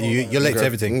know about you. You're late to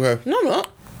everything. Okay. No, I'm not.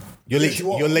 You're late. Yes,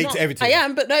 you are. You're late Not. to everything. I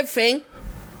am, but not everything.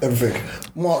 Everything.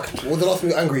 Mark, what was the last time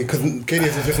you were angry? Because Katie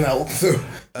is just now. So,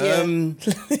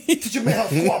 teach your man how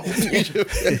to squabble.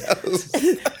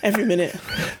 Every minute.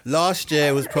 Last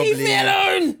year was probably Leave me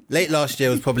alone! late. Last year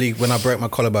was probably when I broke my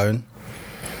collarbone.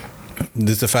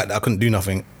 There's the fact that I couldn't do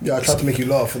nothing. Yeah, I tried to make you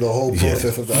laugh for the whole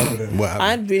process of the accident. What happened?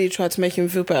 I really tried to make him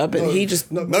feel better, but he just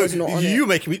no, was not on you it.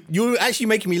 making me. You were actually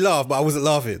making me laugh, but I wasn't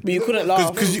laughing. But you couldn't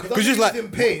laugh. Because I knew just you like was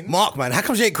in pain. Mark, man, how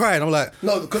come you ain't crying? I'm like,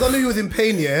 No, because I knew you was in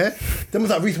pain, yeah? Then was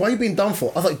like, Reece, why are you being done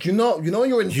for? I was like, do you know when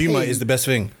you're in humor pain, is the best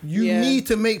thing. you Yeah. need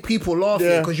to make people laugh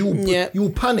because you'll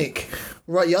panic.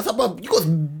 Right, yeah. I said, bro, you got this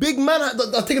big man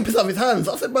that's taking piss out of his hands.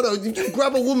 I said, brother, did you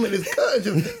grab a woman? It's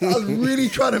curtain. I was really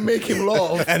trying to make him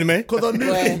laugh. Anime? Because I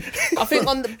knew Where I think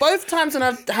on both times when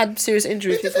I've had serious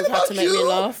injuries, people have had to make me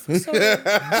laugh. Sorry. Sorry.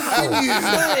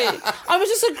 I was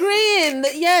just agreeing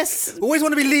that yes. Always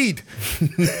want to be lead.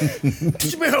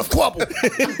 Teach me how to squabble.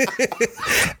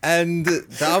 And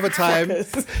the other time,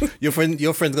 your friend's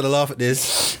gonna laugh at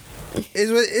this.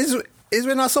 Is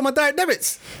when I saw my direct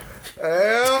debits.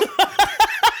 Yeah.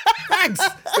 Thanks.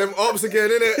 Them ups again,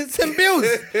 innit? Some bills.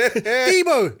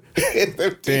 Debo.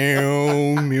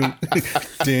 Damn you.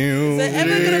 Damn.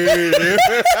 Ever gonna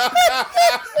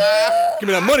Give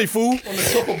me that money, fool. On the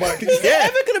chopper bike.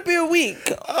 ever gonna be a week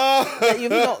that you're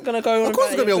not gonna go on Of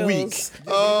course about it's gonna your be a bills?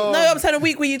 No, I'm saying a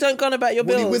week where you don't go on about your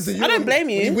When he bills. wins the Euro, I don't blame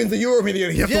When he you. wins the Euro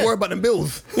million, you have to worry about them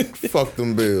bills. Fuck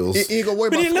them bills. He ain't gonna worry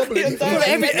When about you look at squabbling. your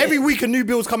Every, every week a new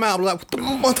bill's come out. I'm like, what the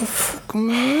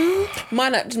motherfucker?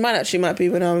 Mine actually might be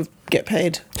when I get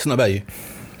paid. It's not about you.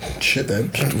 Shit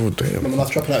then. Oh, damn. Remember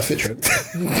last dropping out Citron?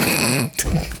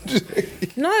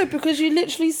 No, because you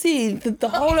literally see the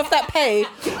whole of that pay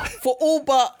for all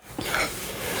but.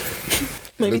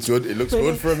 It looks good. It looks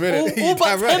good for a minute. All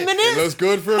but 10 minutes. It looks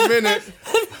good for a minute.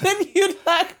 Then you'd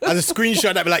like. As a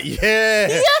screenshot, I'd be like,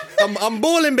 yeah. I'm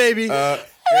balling, baby.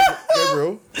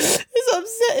 Gabriel. It's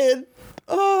upsetting.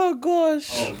 Oh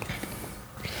gosh.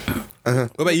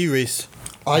 What about you, Reese?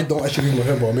 I don't actually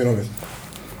remember. I'm being honest.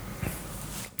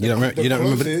 You don't remember?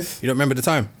 closest- You don't remember the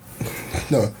time?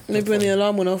 No. Maybe when the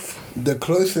alarm went off. The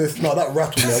closest, no, that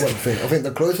rattled me. I wouldn't think. I think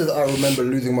the closest I remember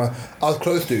losing I was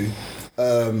close to,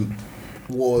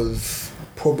 was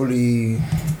probably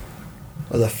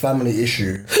a family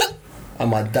issue, and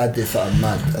my dad did something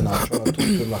mad, and I was trying to talk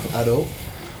to him like an adult,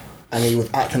 and he was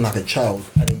acting like a child,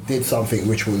 and he did something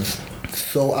which was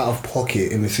so out of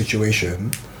pocket in the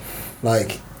situation,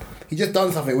 like he just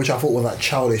done something which I thought was like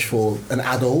childish for an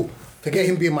adult. Forget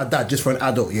him being my dad, just for an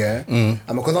adult, yeah. And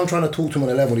because I'm trying to talk to him on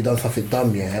a level, he done something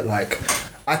dumb, yeah. Like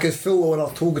I could feel when I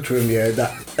was talking to him, yeah,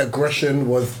 that aggression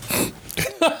was.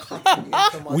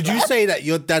 Would you say that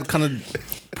your dad kind of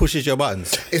pushes your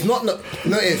buttons? It's not. No,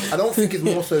 I don't think it's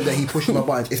more so that he pushes my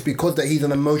buttons. It's because that he's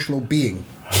an emotional being,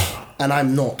 and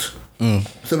I'm not.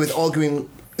 So it's arguing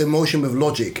emotion with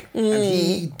logic, and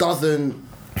he doesn't.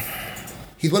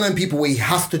 He's one of them people where he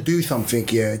has to do something,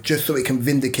 yeah, just so it can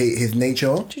vindicate his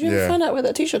nature. Did you ever find out where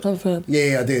that t-shirt comes from?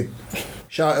 Yeah, I did.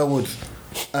 Shout out Elwoods.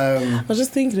 I was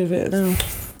just thinking of it now.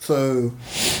 So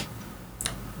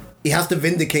he has to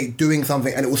vindicate doing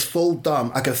something, and it was so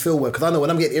dumb. I can feel it because I know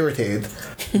when I'm getting irritated,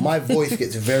 my voice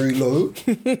gets very low,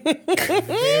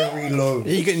 very low. Are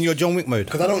you getting your John Wick mode?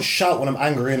 Because I don't shout when I'm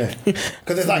angry, innit?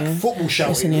 Because it's like football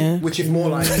shouting, which is more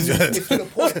like it's to the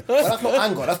point. Well, that's not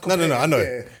anger. That's No, I know.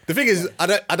 yeah. The thing is,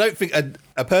 I don't think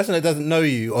a person that doesn't know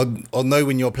you or know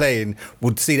when you're playing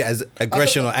would see that as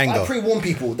aggression or anger. I pre-warn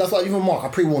people. That's like even Mark. I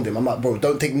pre-warned him. I'm like, bro,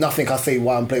 don't take nothing I say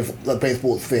while I'm playing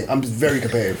sports thing. I'm just very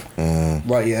competitive,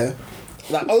 right? Yeah.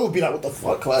 Like I would be like, what the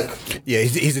fuck, like. Yeah,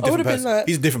 he's a different person. Like...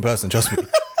 He's a different person. Trust me.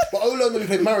 But I learned when we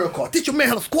played Mario Kart. Teach your man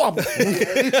how to squabble.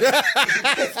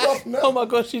 Oh my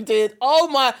gosh, you did. Oh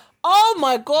my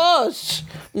gosh.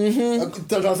 That's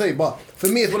what I'm trying to say. But for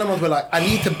me, it's one of the ones where like I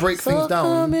need to break things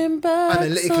down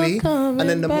analytically, and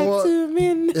then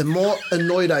the more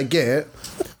annoyed I get,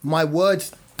 my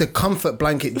words. The comfort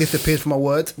blanket disappears from my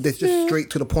words. They're just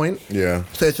straight to the point. Yeah.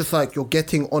 So it's just like you're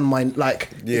getting on my to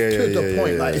the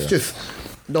point. Like it's just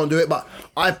don't do it. But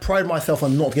I pride myself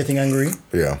on not getting angry.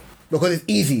 Yeah. Because it's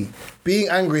easy. Being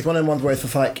angry is one of the ones where it's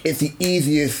just like it's the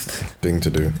easiest Thing to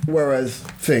do. whereas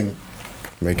thing.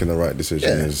 Making the right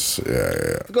decision is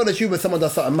I go on the tube when someone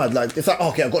does something mad, like it's like,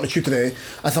 okay, I got the tube today,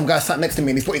 and some guy sat next to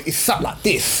me and he's sat like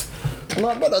this. I'm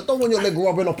like, brother, don't want your leg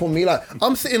rubbing up on me. Like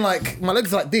I'm sitting like my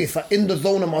legs like this, like in the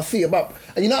zone of my seat, and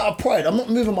you know, out of pride, I'm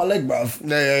not moving my leg, bruv.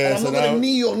 Yeah. And I'm not gonna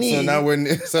knee your knee. So now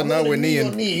we're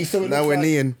kneeing. Now we're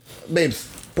kneeing. Babes,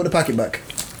 put the packet back.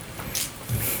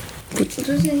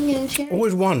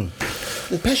 Always one.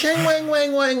 Peshang wang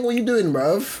wang wang. What you doing,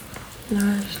 bruv?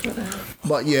 No, it's not that.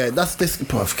 But yeah, that's this.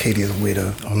 Bruv, Katie is a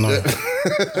weirdo. Oh no.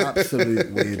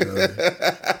 Absolute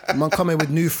weirdo. Man, come in with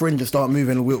new fringe and start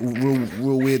moving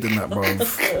real weird in that, bruv.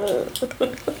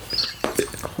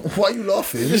 Why are you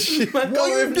laughing? What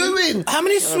are you doing? How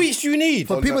many sweets do you need?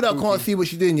 For people that can't see what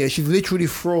she's doing, yeah, she's literally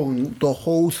thrown the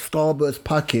whole Starburst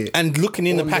packet And looking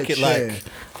in the packet chair. like...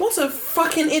 What a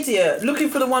fucking idiot. Looking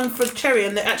for the one for cherry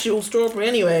and they're actually all strawberry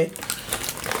anyway.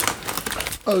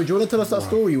 Oh, do you want to tell us that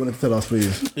story you want to tell us,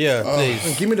 please? Yeah,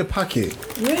 please. Give me the packet.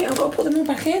 Really? I've got to put them all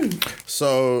back in.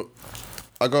 So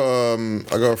I got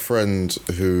a friend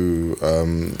who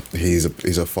he's a parent.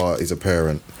 He's a father. He's a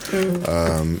parent. He's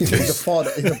a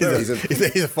father. He's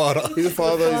a father. He's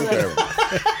a parent.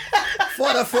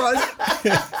 Father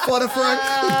front.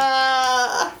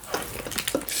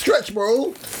 Stretch,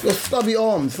 bro. Your stubby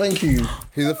arms. Thank you.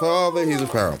 He's a father. He's a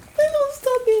parent. They're not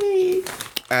stubby.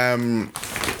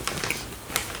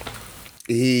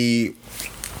 He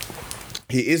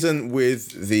isn't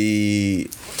with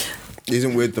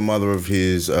the mother of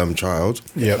his child.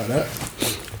 Yep. Like that.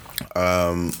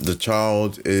 The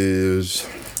child is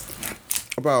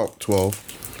about 12.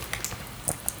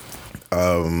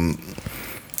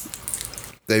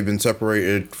 They've been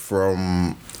separated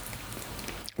from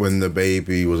when the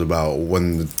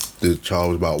child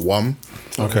was about 1.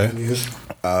 Okay. You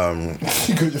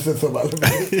could have just said something about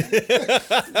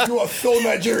it. You are so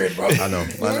Nigerian, bro. I know.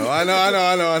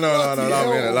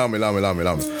 Allow me.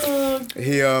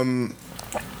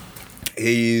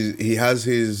 He has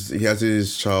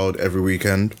his child every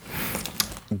weekend.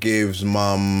 Gives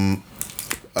mum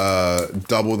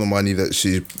double the money that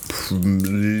she's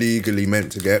legally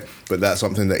meant to get, but that's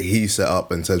something that he set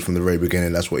up and said from the very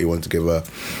beginning that's what he wanted to give her,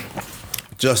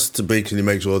 just to basically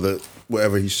make sure that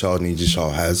whatever his child needs, his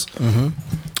child has.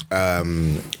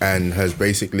 And has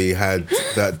basically had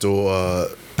that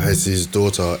daughter, has his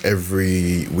daughter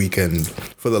every weekend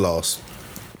for the last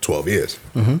 12 years.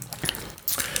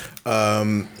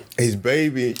 His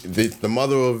baby, the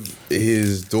mother of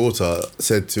his daughter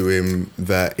said to him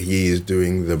that he is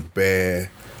doing the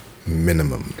bare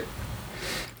minimum.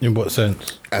 In what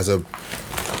sense?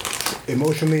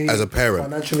 Emotionally, as a parent,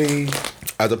 financially,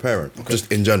 as a parent, okay.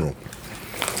 Just in general.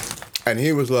 And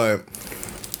he was like,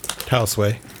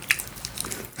 houseway.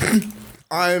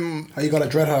 How you got a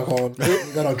dreadlock on?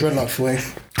 You got a dreadlock sway.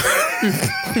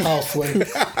 Houseway.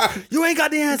 You ain't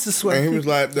got the answer, sway. And he was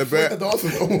like, but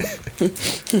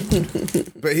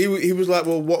he was like,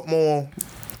 well, what more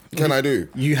can I do?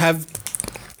 He has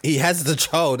the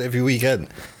child every weekend.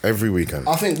 Every weekend.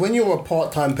 I think when you're a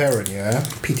part-time parent, yeah,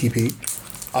 PTP,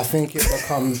 I think it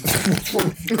becomes...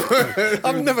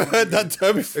 I've never heard that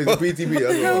term before. It's a PTP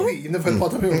as well. You've never heard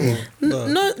part-time parent before?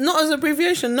 No, not as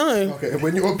abbreviation, no. Okay,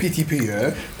 when you're on PTP,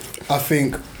 yeah, I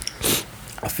think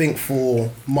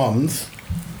for mums,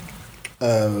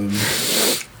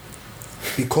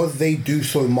 because they do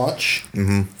so much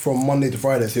from Monday to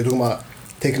Friday, so you're talking about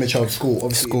taking the child to school,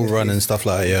 obviously school run and stuff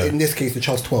like that, yeah. In this case, the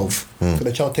child's 12, so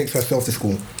the child takes herself to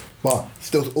school, but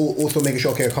still also making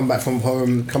sure, okay, come back from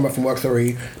work,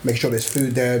 make sure there's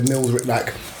food there, meals,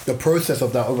 like the process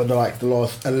of that over the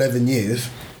last 11 years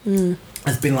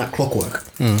has been like clockwork.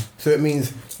 So it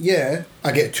means, yeah,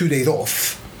 I get 2 days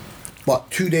off, but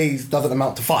 2 days doesn't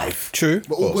amount to 5. True.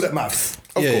 We're all good at maths.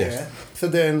 Of course. Yeah. So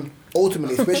then,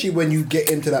 ultimately, especially when you get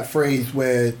into that phrase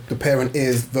where the parent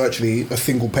is virtually a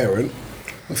single parent,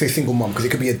 I'll say single mum, because it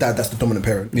could be a dad that's the dominant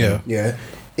parent. Yeah. Yeah.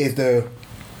 Is the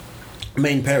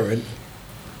main parent.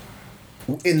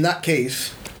 In that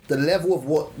case, the level of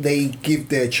what they give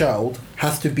their child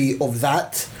has to be of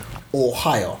that or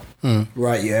higher.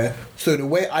 Right, yeah? So the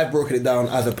way I've broken it down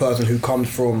as a person who comes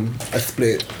from a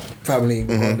split family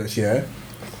regardless, yeah?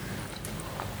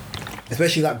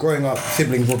 Especially like growing up,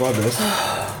 siblings regardless,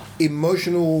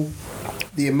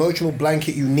 the emotional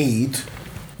blanket you need,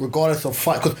 regardless of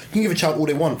because you can give a child all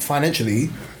they want financially,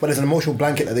 but there's an emotional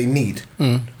blanket that they need.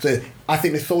 So I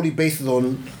think it's solely based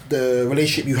on the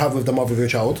relationship you have with the mother of your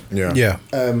child. Yeah.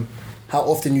 How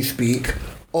often you speak.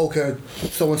 Okay,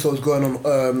 so and so is going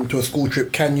on to a school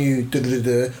trip. Can you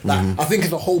Like, I think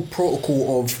it's a whole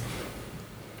protocol of.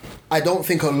 I don't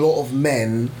think a lot of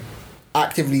men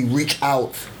actively reach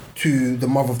out to the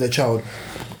mother of their child,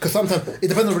 because sometimes it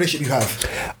depends on the relationship you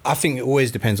have. I think it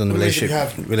always depends on the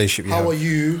relationship you have. How are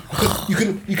you?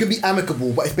 You can be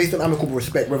amicable, but it's based on amicable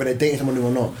respect, whether they're dating someone or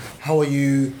not. How are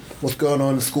you? What's going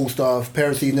on? School stuff,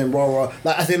 parents evening, rah.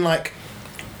 Like, as in, like,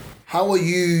 how are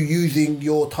you using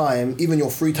your time, even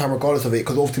your free time, regardless of it?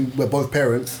 Because often we're both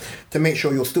parents, to make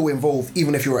sure you're still involved,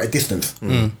 even if you're at a distance.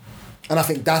 And I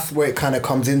think that's where it kind of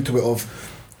comes into it of,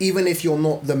 even if you're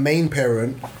not the main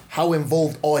parent, how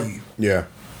involved are you? Yeah.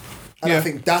 And I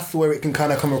think that's where it can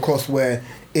kind of come across, where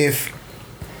if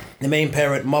the main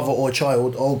parent, mother or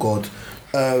child, oh God,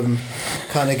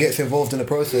 kind of gets involved in the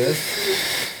process,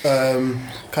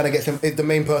 if the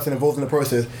main person involved in the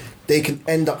process, they can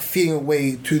end up feeding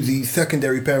away to the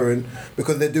secondary parent,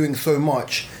 because they're doing so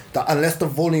much that unless the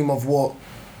volume of what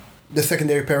the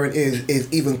secondary parent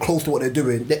is even close to what they're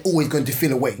doing, they're always going to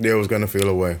feel away. They're always going to feel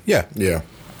away. Yeah. Yeah.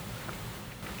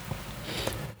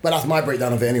 But that's my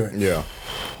breakdown of it anyway. Yeah.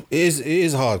 It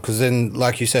is hard, because then,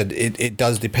 like you said, it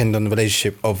does depend on the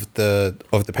relationship of the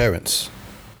parents.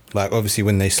 Like, obviously,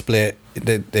 when they split,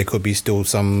 there could be still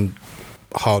some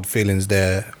hard feelings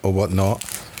there or whatnot.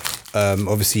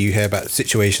 Obviously, you hear about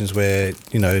situations where,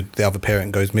 you know, the other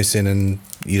parent goes missing and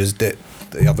the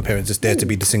other parent's just there to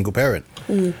be the single parent.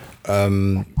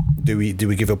 Do we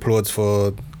give applause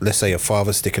for, let's say, a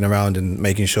father sticking around and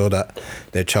making sure that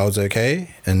their child's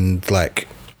okay, and like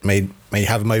may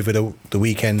have him over the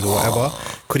weekends or whatever?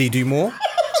 Could he do more?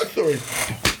 Sorry.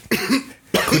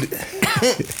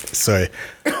 Sorry.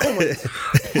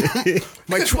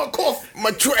 My cough.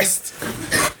 My chest.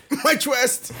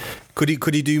 Could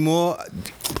he do more?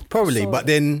 Probably, but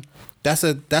then that's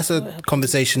a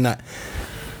conversation that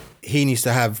he needs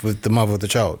to have with the mother of the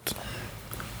child.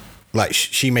 Like,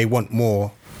 she may want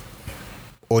more,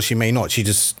 or she may not. She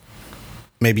just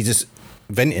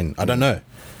venting. I don't know,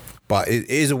 but it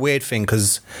is a weird thing,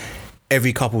 because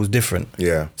every couple is different.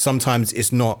 Yeah. Sometimes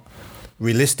it's not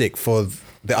realistic for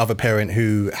the other parent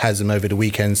who has them over the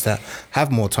weekends to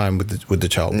have more time with the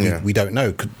child. Yeah. We don't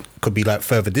know. Could be like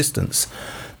further distance.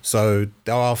 So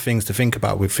there are things to think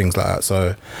about with things like that.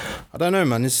 So I don't know,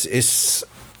 man. It's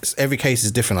every case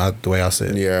is different the way I see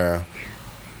it. Yeah.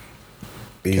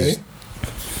 Okay.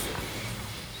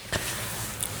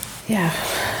 Yeah.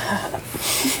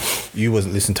 You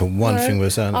wasn't listening to one thing we were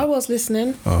saying. I was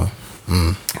listening. Oh.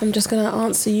 I'm just gonna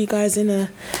answer you guys in a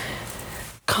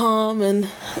calm and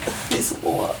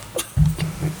what?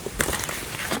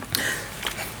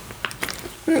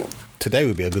 Today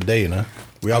would be a good day, you know.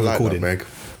 We are recording. Nutmeg.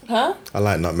 Huh? I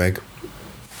like nutmeg.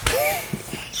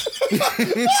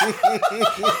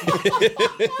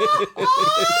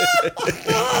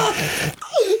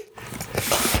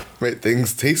 Make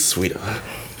things taste sweeter.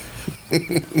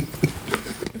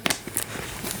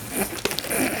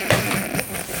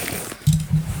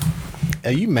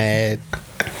 Are you mad?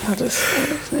 I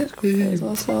just need to compose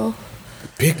myself.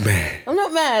 Big man. I'm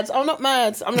not mad. I'm not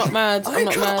mad. I'm not mad. I'm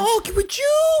not mad. argue with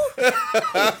you.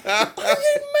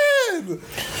 I ain't mad.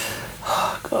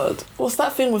 Oh, God. What's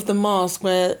that thing with the mask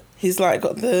where he's like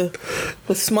got the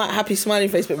happy smiling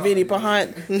face, but really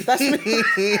behind? That's me.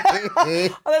 I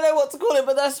don't know what to call it,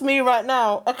 but that's me right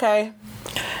now. Okay.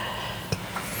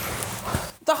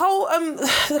 The whole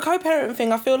the co-parenting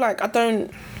thing, I feel like I don't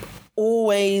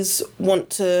always want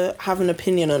to have an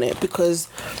opinion on it because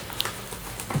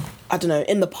I don't know,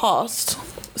 in the past,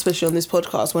 especially on this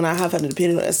podcast, when I have had an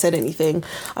opinion or said anything,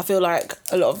 I feel like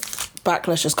a lot of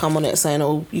backlash has come on it saying,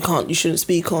 oh, you shouldn't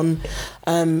speak on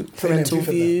parental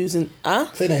views and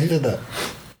Say that, who did that?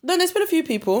 No, there's been a few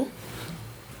people.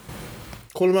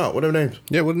 Call them out. What are their names?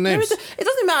 Yeah, what are the names? It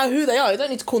doesn't matter who they are, you don't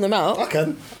need to call them out. I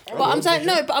can. But I'm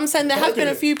saying there have been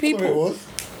a few people.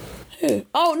 Who?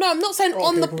 Oh no, I'm not saying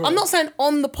I'm not saying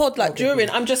on the pod during.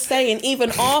 I'm just saying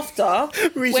even after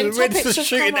when topics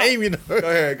just come up. Aim, you know. Go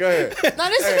ahead. No,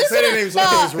 this would have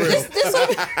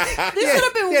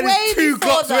been way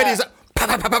before that.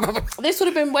 This would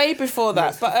have been way before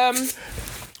that. But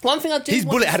one thing I do. His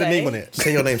bullet had a name on it.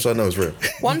 Say your name so I know it's real.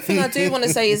 One thing I do want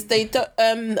to say is they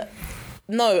don't.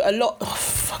 No, a lot. Oh,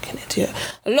 fucking idiot.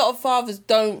 A lot of fathers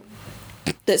don't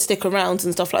that stick around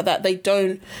and stuff like that. They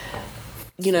don't.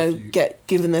 Get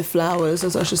given their flowers,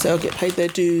 as I should say, or get paid their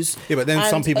dues. Yeah, but then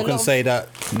some people can say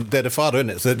that they're the father,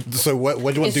 isn't it? So what do you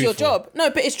want to do? It's your job.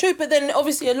 No, but it's true. But then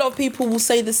obviously a lot of people will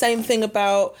say the same thing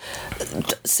about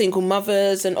single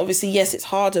mothers, and obviously yes, it's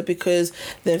harder because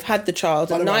they've had the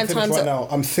child. And 9 times right now,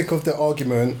 I'm sick of the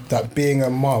argument that being a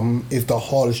mum is the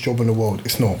hardest job in the world.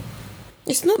 It's not.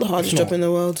 It's not the hardest job in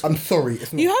the world. I'm sorry,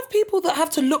 it's not. You have people that have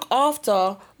to look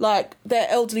after their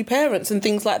elderly parents and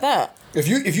things like that. If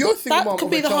you're a single mum, that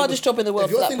could be the hardest job in the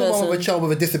world for that person. If you're a single mum with a child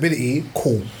with a disability,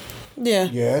 cool. Yeah.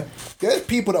 Yeah. There's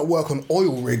people that work on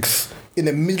oil rigs in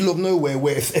the middle of nowhere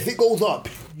where if it goes up,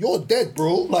 you're dead,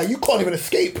 bro. You can't even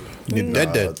escape. You're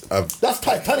dead. That's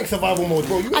Titanic survival mode,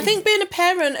 bro. I think being a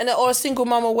parent or a single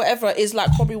mum or whatever is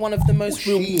probably one of the most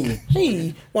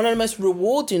one of the most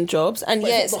rewarding jobs. And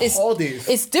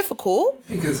it's difficult.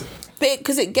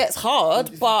 Because it gets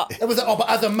hard, but it was but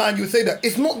as a man, you say that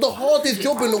it's not the hardest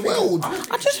job in the world.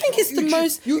 I just think it's the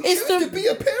most. You choose to be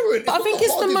a parent. I think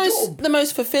it's the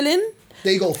most fulfilling.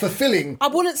 There you go, fulfilling. I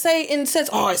wouldn't say in the sense,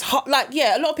 it's hard.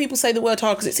 A lot of people say the word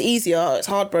hard because it's easier. It's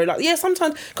hard, bro.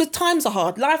 Sometimes because times are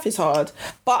hard, life is hard.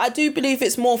 But I do believe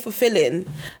it's more fulfilling,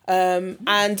 and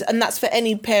that's for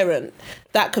any parent.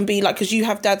 That can be because you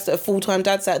have dads that are full-time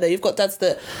dads out there. You've got dads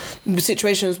that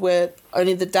situations where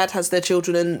only the dad has their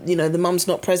children and the mum's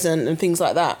not present and things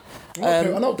like that. I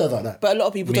know dads like that, but a lot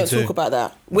of people don't talk about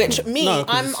that. Which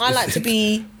I like to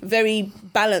be very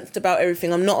balanced about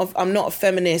everything. I'm not a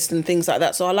feminist and things like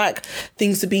that. So I like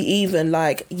things to be even.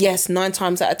 Yes, 9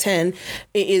 times out of 10,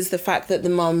 it is the fact that the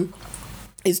mum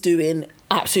is doing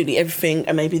absolutely everything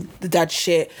and maybe the dad's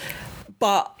shit,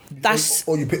 but.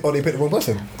 Or they pick the wrong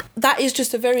person. That is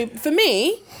just for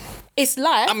me, it's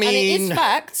life and it is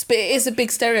facts, but it is a big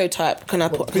stereotype. Can I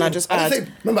just add?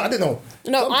 Remember, I didn't know.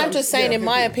 No, I'm just saying. In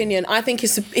my opinion, I think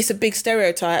it's a big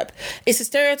stereotype. It's a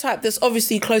stereotype that's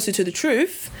obviously closer to the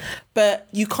truth, but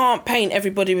you can't paint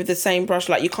everybody with the same brush.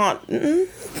 You can't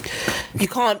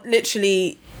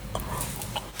literally.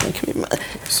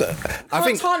 So I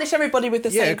think tarnish everybody with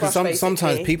the same brush.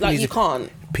 Sometimes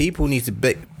people need to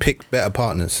pick better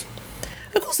partners.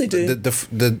 Of course they do.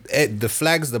 The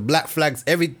flags, the black flags,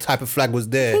 every type of flag was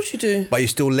there. Of course you do. But you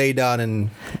still lay down and.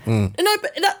 No,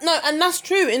 and that's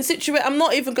true. I'm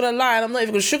not even gonna lie, and I'm not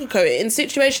even gonna sugarcoat it. In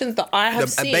situations that I have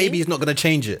seen, a baby is not gonna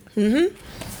change it. Mm-hmm.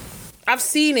 I've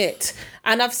seen it,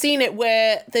 and I've seen it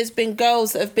where there's been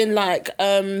girls that have been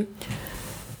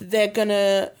they're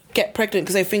gonna get pregnant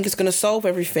because they think it's going to solve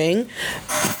everything.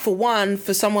 For one,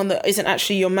 for someone that isn't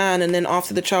actually your man, and then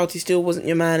after the child he still wasn't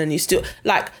your man, and you still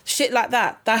like shit like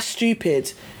that. That's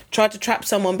stupid. Try to trap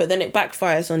someone, but then it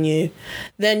backfires on you.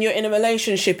 Then you're in a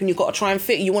relationship and you've got to try and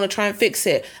you want to try and fix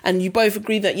it, and you both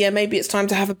agree that maybe it's time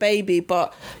to have a baby,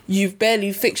 but you've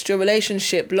barely fixed your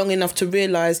relationship long enough to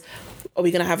realise, are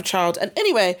we going to have a child? And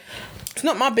anyway, it's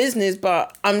not my business,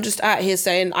 but I'm just out here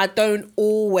saying I don't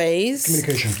always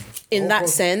communication. In that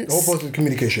sense, the whole process of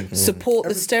communication. Support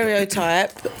the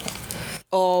stereotype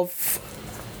of.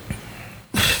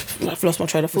 I've lost my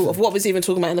train of thought of what was even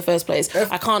talking about in the first place.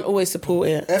 I can't always support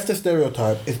it. If the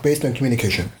stereotype is based on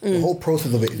communication, the whole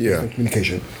process of it is based on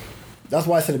communication. That's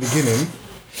why I said at the beginning,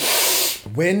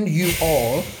 when you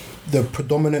are the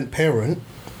predominant parent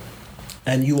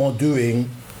and you are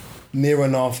doing near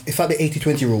enough, it's like the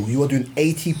 80-20 rule. You are doing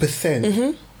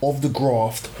 80% of the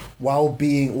graft while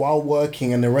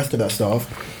working and the rest of that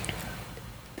stuff.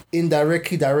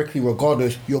 Indirectly, directly,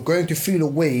 regardless, you're going to feel a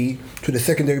way to the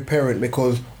secondary parent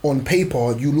because on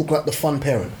paper you look like the fun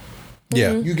parent.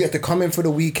 Yeah. You get to come in for the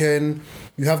weekend.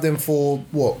 You have them for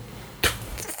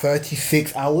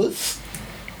 36 hours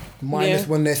minus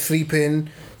when they're sleeping.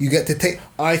 You get to take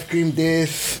ice cream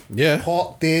this,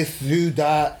 park this, do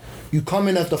that. You come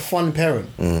in as the fun parent.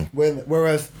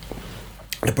 Whereas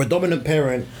the predominant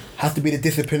parent has to be the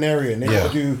disciplinarian. They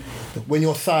got to do when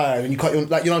you're sad and you cut your,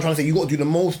 like, you know what I'm trying to say. You got to do the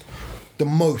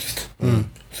most.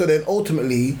 So then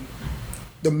ultimately,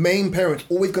 the main parent's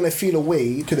always going to feel a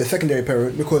way to the secondary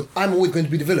parent because I'm always going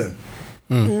to be the villain.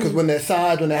 Because when they're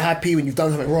sad, when they're happy, when you've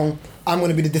done something wrong, I'm going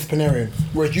to be the disciplinarian.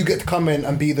 Whereas you get to come in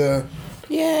and be the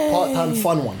part-time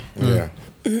fun one. Yeah.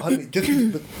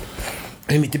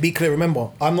 I mean, to be clear, remember,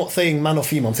 I'm not saying man or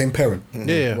female, I'm saying parent.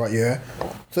 Yeah. Right, yeah?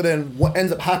 So then what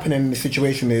ends up happening in this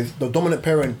situation is the dominant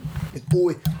parent is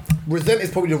always... Resent is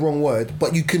probably the wrong word,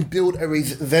 but you can build a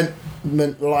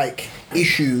resentment-like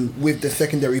issue with the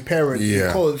secondary parent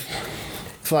because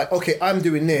it's like, okay, I'm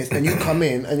doing this, and you come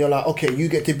in and you're like, okay, you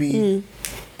get to be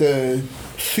the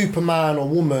Superman or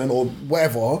woman or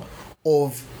whatever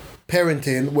of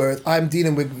parenting, whereas I'm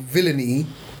dealing with villainy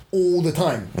all the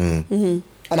time.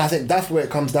 And I think that's where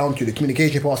it comes down to. The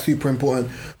communication part is super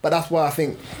important, but that's why I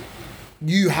think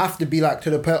you have to be like to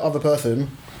the other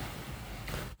person,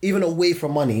 even away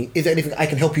from money, is there anything I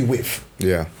can help you with?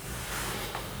 Yeah.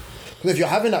 Because if you're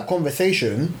having that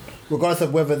conversation, regardless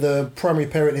of whether the primary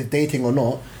parent is dating or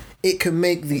not, it can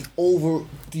make the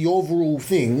overall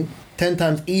thing 10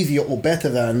 times easier or better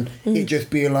than it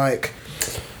just being like,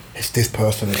 it's this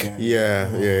person again.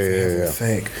 Yeah.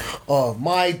 Sake. Oh,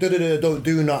 my don't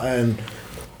do nothing.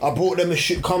 I brought them a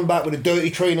shit, come back with the dirty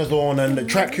trainers on and the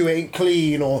tracksuit ain't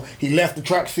clean, or he left the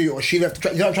tracksuit or she left the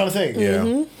tracksuit. You know what I'm trying to say?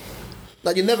 Yeah.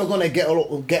 Like, you're never gonna get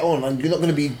on, and you're not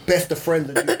gonna be best of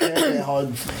friends and do care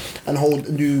hugs and hold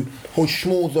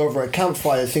schmalls over a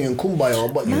campfire singing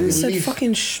Kumbaya. But man said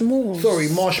fucking schmalls. Sorry,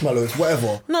 marshmallows,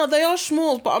 whatever. No, they are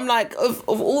schmalls, but I'm like, of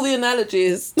all the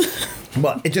analogies.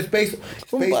 But it's just based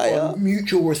on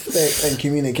mutual respect and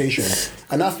communication,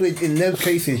 and that's where in those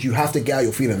cases you have to get out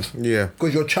your feelings. Yeah,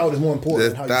 because your child is more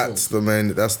important. That's the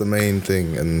main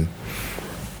thing, and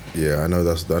I know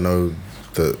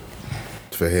that.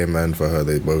 For him and for her,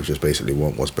 they both just basically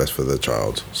want what's best for the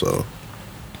child. So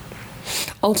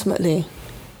ultimately,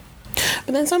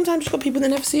 but then sometimes you've got people that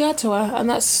never see eye to eye, and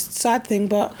that's a sad thing.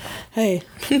 But hey,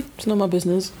 it's not my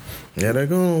business. Yeah, they're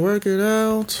gonna work it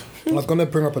out. I was gonna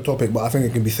bring up a topic, but I think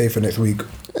it can be safer next week.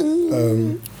 I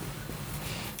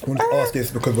want to ask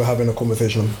this because we're having a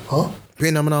conversation. Huh?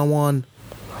 Pin number one.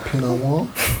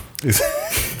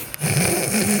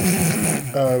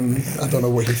 I don't know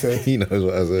what he said. He knows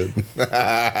what I said.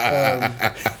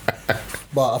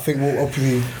 But I think we'll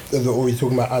obviously, as we're already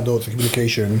talking about adults and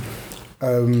communication,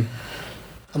 I'm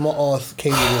going to ask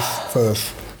Katie this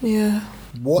first. Yeah.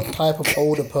 What type of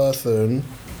older person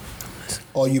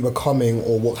are you becoming,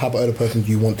 or what type of older person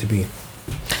do you want to be?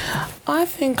 I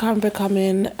think I'm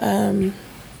becoming...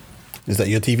 Is that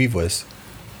your TV voice?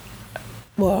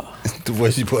 What? The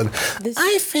voice you put on.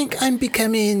 I think I'm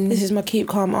becoming... This is my keep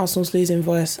calm, Arsenal's losing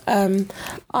voice.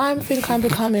 I think I'm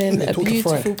becoming a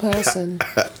beautiful person.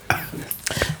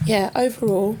 Yeah,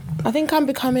 overall. I think I'm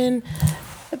becoming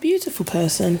a beautiful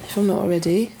person, if I'm not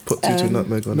already. Put two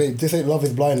nutmeg on. Mate, this ain't Love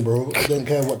is Blind, bro. I don't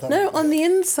care what time. No, on the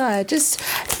inside. Just,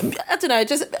 I don't know,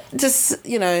 just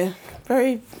you know,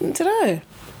 very, I don't know.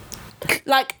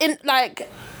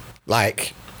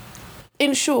 Like...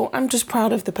 In short, I'm just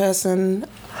proud of the person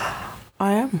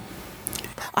I am.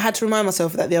 I had to remind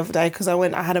myself of that the other day because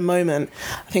I had a moment.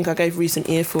 I think I gave recent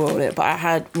earful on it, but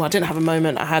I didn't have a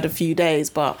moment. I had a few days,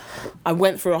 but I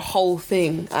went through a whole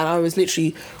thing and I was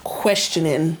literally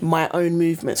questioning my own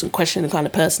movements and questioning the kind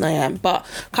of person I am. But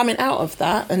coming out of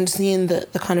that and seeing the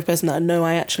kind of person that I know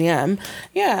I actually am,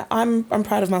 yeah, I'm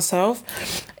proud of myself.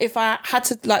 If I had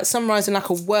to like summarize in like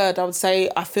a word, I would say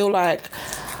I feel like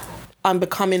I'm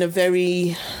becoming a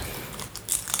very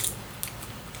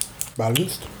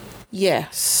balanced.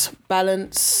 Yes,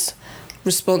 balanced,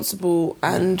 responsible,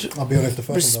 and I'll be honest, the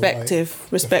first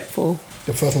respectful.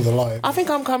 The first one's a lie. I think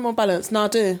I'm kind of more balanced. No,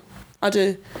 I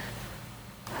do.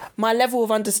 My level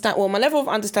of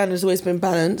understanding has always been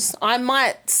balanced. I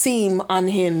might seem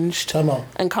unhinged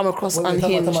and come across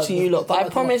unhinged to you lot, but I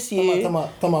promise you.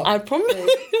 I promise.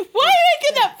 Why are you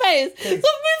making that face?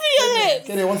 Stop moving your lips.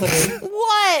 Get it, 1 second.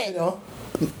 Why?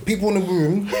 People in the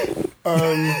room.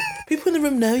 People in the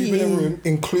room know you. People in the room,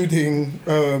 including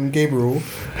Gabriel.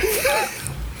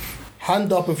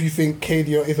 Hand up if you think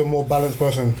Kadia is a more balanced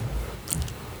person.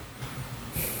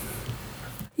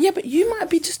 Yeah, but you might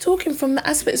be just talking from the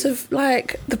aspects of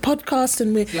like the podcast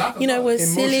and we're silly.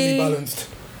 Emotionally balanced.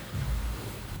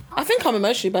 I think I'm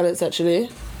emotionally balanced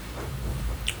actually.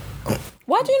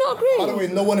 Why do you not agree? By the way,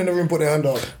 no one in the room put their hand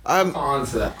up. I can't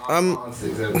answer that.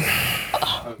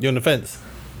 You're on the fence.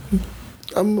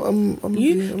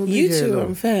 You two are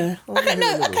unfair. Okay,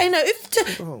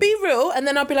 no. Be real, and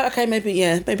then I'll be like, okay,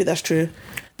 maybe that's true.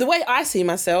 The way I see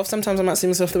myself, sometimes I might see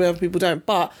myself the way other people don't.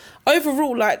 But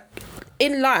overall, like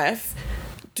in life,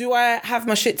 do I have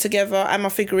my shit together? Am I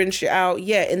figuring shit out?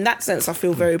 Yeah, in that sense, I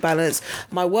feel very balanced.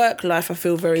 My work life, I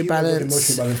feel very balanced.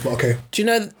 Emotionally balanced, but okay. Do you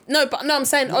know? No, I'm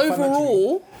saying not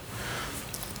overall.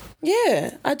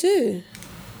 Yeah, I do.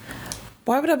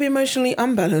 Why would I be emotionally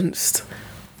unbalanced?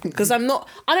 Because I'm not.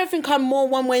 I don't think I'm more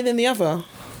one way than the other.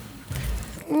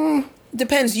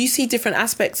 Depends. You see different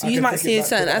aspects. You might see a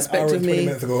certain aspect of me. 20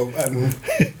 minutes ago,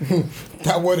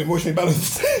 that word emotionally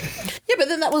balanced. Yeah, but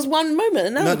then that was one moment,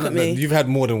 and now look at me. You've had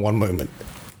more than one moment.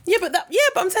 Yeah, but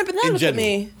I'm saying, but now look at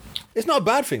me. It's not a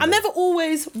bad thing. I'm never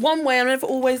always one way. I'm never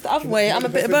always the other way. I'm a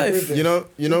bit of both. You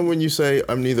know when you say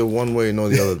I'm neither one way nor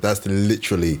the other, that's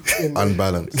literally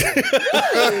unbalanced. No,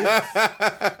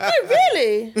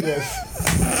 really? Yes.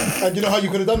 And you know how you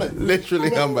could have done it?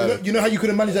 Literally unbalanced. You know how you could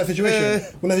have managed that situation?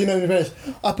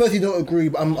 I personally don't agree,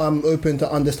 but I'm open to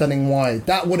understanding why.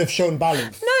 That would have shown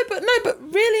balance. No, but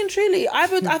really and truly, I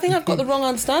think I've got the wrong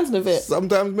understanding of it.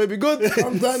 Sometimes maybe good.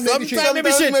 Sometimes maybe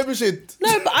shit.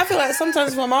 No, but I feel like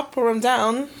sometimes if I'm up or I'm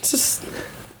down, it's just...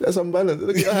 That's unbalanced.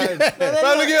 Look at your hands. Look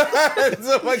at your hands.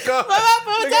 Oh my God. I'm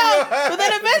up or down. But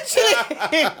then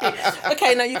eventually...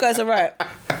 Okay, no, you guys are right.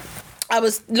 I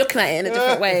was looking at it in a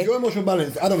different way. If you're emotional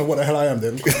balance, I don't know what the hell I am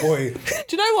then. Boy.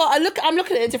 Do you know what? I'm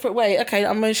looking at it a different way. Okay,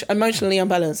 I'm emotionally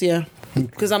unbalanced, yeah.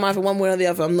 Because I'm either one way or the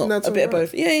other. I'm not a bit of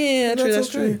both. Yeah, true, that's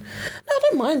true. No, I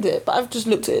don't mind it, but I've just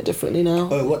looked at it differently now.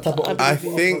 What type of... I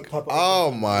think... Oh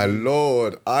my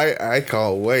Lord. I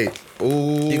can't wait. Ooh.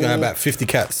 You're going to have about 50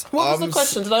 cats. What was the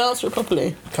question? Did I answer it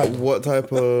properly? What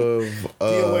type of...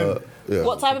 DOM. Yeah.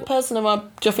 What type of person do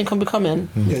you think I'm becoming?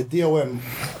 Yeah, DOM.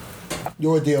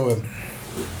 You're a DOM.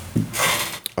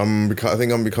 I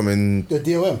think I'm becoming... You're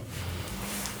DOM.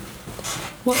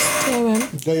 What's DOM?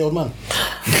 Dirty old man.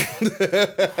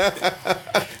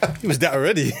 He was that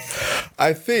already.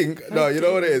 I think... No, you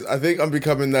know what it is? I think I'm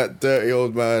becoming that dirty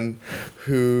old man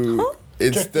who... Huh?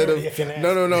 Instead of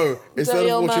no, instead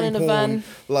of watching porn,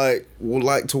 like would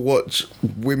like to watch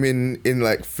women in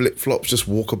like flip flops just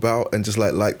walk about and just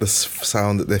like the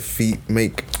sound that their feet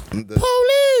make.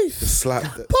 Police! The slap.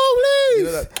 Police! You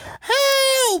know that?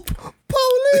 Help!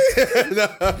 Police!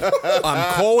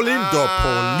 I'm calling the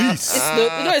police.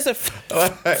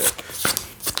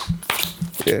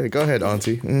 Yeah, go ahead,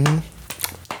 Auntie. Mm-hmm.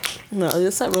 No,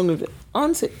 there's something wrong with it.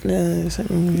 Auntie? No, there's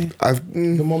something wrong with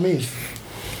it. The mummies.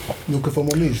 Looking for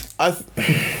mummies. I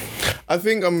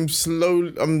think I'm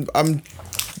slow.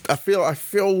 I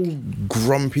feel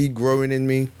grumpy growing in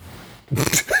me.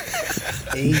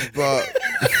 But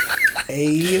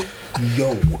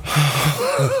yo.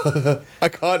 I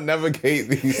can't navigate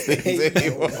these things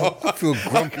anymore. I feel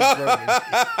grumpy.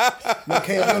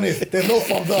 Okay, I'll be honest. There's no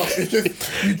thumbs up. It's just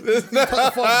you touch the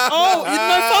thumbs. Oh,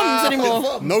 no thumbs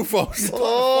anymore. No thumbs.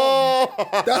 Oh,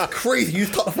 that's crazy. You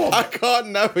touch the thumbs. I can't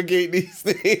navigate these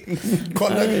things.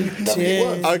 Can't navigate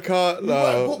words. I can't.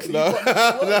 No.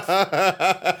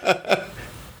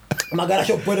 My God, that's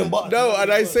your bread and butter. No, and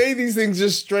I say these things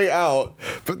just straight out,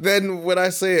 but then when I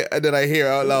say it and then I hear it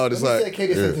out loud, it's like...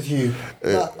 Katie said this to you.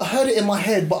 Like, I heard it in my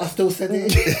head, but I still said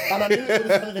it. And I knew it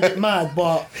was a bit mad,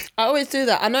 but... I always do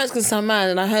that. I know it's going to sound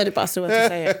mad, and I heard it, but I still have to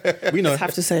say it. We know. I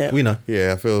have to say it. We know.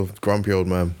 Yeah, I feel grumpy old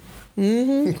man.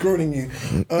 Groaning you.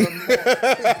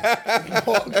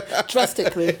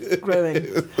 Drastically growing.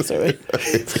 Sorry.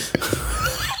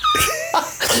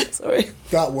 Sorry.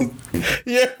 That one.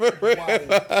 Yeah,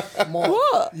 Wow. Mark,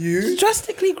 What? you?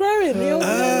 Drastically growing. The old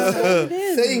man is growing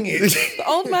within. Saying it. The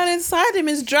old man inside him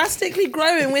is drastically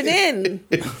growing within.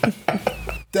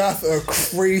 That's a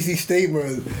crazy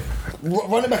statement.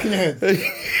 Run it back in your head.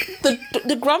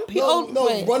 The grumpy old...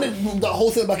 wait. Run it, that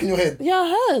whole thing back in your head. Yeah,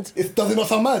 I heard. Does it not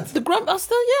sound mad? The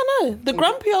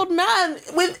grumpy old man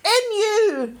within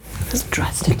you is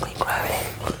drastically growing.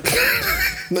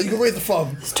 No, you can raise the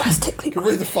thumb. It's drastically You can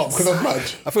growing. raise the thumb because I'm mad.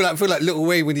 I feel like Little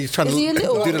Wayne when he's trying Is he a to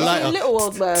little, do the is he a lighter. little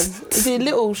old man? Is he a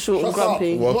little short and Shut up.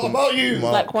 grumpy? What about you?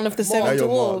 Mark. Like one of the Now seven you're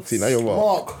Mark. dwarves? See, now you're Mark.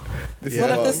 Mark. This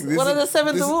Yeah. is Mark. One of the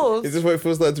seven dwarves? Is this what it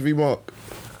feels like to be Mark?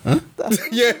 Huh?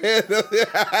 Yeah.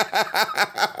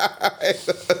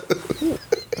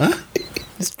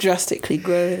 It's drastically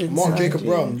growing. Mark inside Jacob you.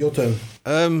 Brown, your turn.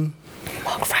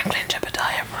 Mark Franklin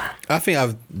Jebediah Brown. I think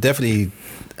I've definitely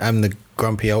am the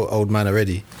grumpy old man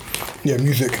already. Yeah,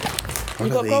 music. You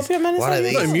got grumpy man inside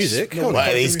you? Not in music. What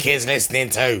are these kids listening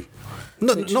to?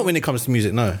 Not when it comes to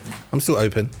music. No, I'm still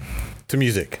open to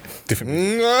music.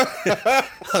 Different.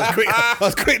 I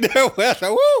was quick there. I was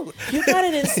like, woo! You got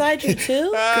it inside you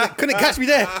too? Couldn't catch me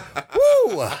there.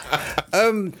 Woo!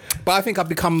 But I think I've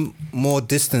become more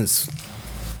distant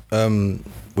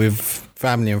with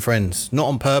family and friends. Not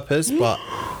on purpose, but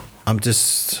I'm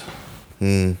just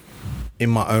in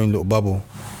my own little bubble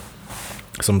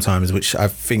sometimes, which I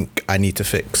think I need to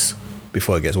fix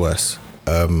before it gets worse.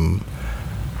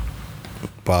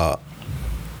 But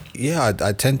yeah,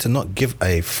 I tend to not give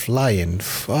a flying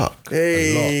fuck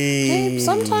a lot. Hey,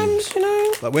 sometimes, you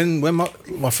know. Like when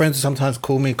my friends sometimes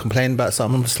call me, complain about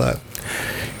something, I'm just like,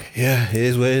 yeah, it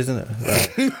is what it is, isn't it?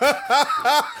 Like,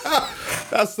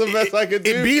 That's the best I could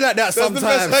do. it be like that sometimes.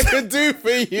 That's the best I could do for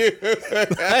you.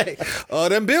 Hey, oh,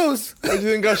 them bills. What do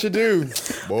you think I should do?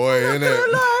 Boy, innit?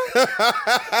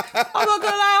 I'm not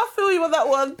gonna lie, I feel you on that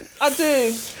one. I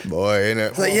do. Boy,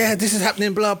 innit? It's like, yeah, this is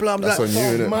happening, blah, blah, blah. That's on you,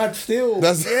 innit? Mad still.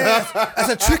 That's That's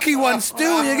a tricky one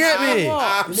still, you get me?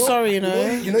 I'm sorry, you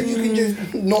know. You know you can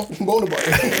just not roll about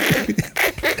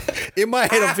it. In my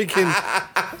head, I'm thinking,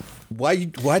 why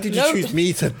did you No. choose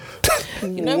me to... You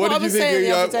know what what I did you was saying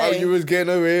the other think day? you was getting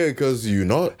over here? Because you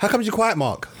not. How come you're quiet,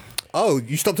 Mark? Oh,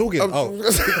 you stopped talking? Oh,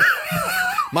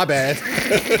 my bad.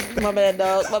 My bad,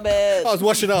 dog. My bad. I was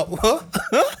washing up. What?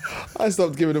 I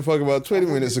stopped giving a fuck about 20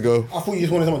 minutes ago. I thought you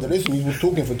just wanted someone to listen. You were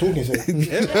talking for talking sake.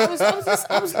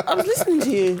 I was listening to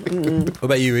you. What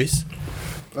about you, Reese?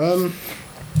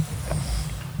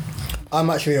 I'm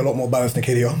actually a lot more balanced than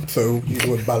Katie, so use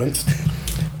the word balanced.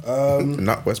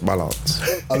 Not West Balance.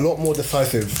 A lot more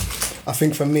decisive. I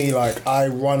think for me, like, I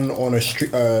run on a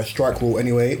strike rule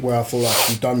anyway, where I feel like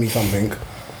you've done me something,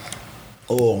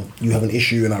 or you have an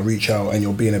issue and I reach out and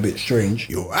you're being a bit strange,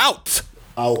 You're out.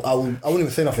 I wouldn't even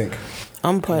say nothing.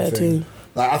 Umpire too.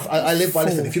 Like, I live by,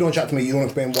 listen, if you don't chat to me, you don't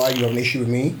explain why you have an issue with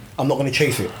me, I'm not going to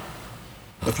chase it.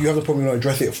 If you have a problem, you want to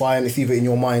address it, fine. It's either in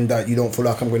your mind that you don't feel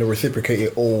like I'm going to reciprocate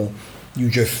it, or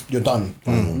you're done.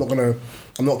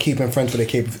 I'm not keeping friends for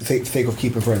the sake of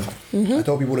keeping friends. I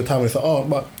tell people all the time, it's like, oh,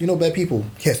 but you know bad people.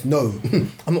 Yes, no.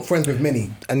 I'm not friends with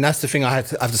many. And that's the thing I have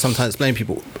to sometimes explain to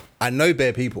people. I know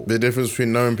bare people. The difference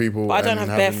between knowing people But I don't and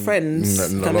have bare having friends. A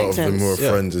That lot makes of them who are sense.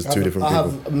 friends is two different I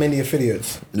people. have many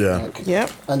affiliates. Yeah.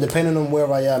 Yep. And depending on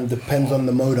where I am, depends on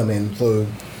the mode I'm in. So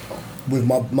with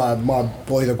my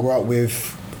boys I grew up with,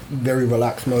 very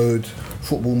relaxed mode,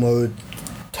 football mode,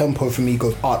 tempo for me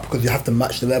goes up because you have to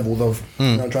match the levels of, you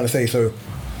know what I'm trying to say. So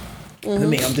for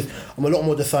me, I'm a lot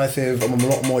more decisive, I'm a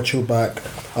lot more chilled back.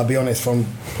 I'll be honest, from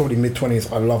probably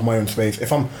mid-20s, I love my own space.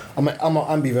 If I'm an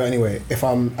ambivert anyway. If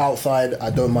I'm outside, I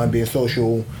don't mind being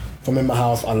social. If I'm in my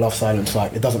house, I love silence.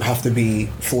 Like, it doesn't have to be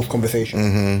forced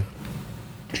conversation.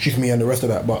 Excuse me and the rest of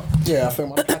that, but yeah, I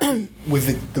think I'm happy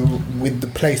with the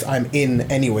place I'm in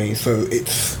anyway. So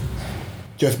it's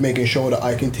just making sure that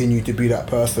I continue to be that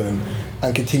person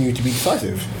and continue to be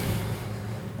decisive,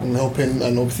 and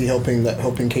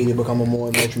helping Katie become a more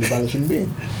emotionally balanced human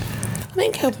being. I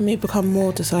think helping me become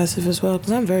more decisive as well,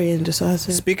 because I'm very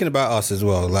indecisive. Speaking about us as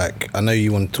well, like, I know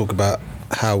you want to talk about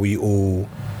how we all,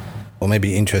 or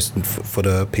maybe interesting for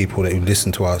the people that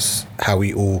listen to us, how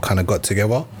we all kind of got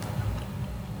together.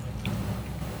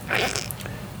 I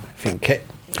think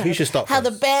Who should start How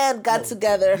first? the band got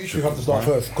together. You should have to start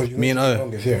first because you Me and know O. the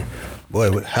longest, yeah.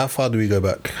 Boy, how far do we go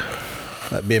back?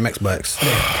 Like BMX bikes.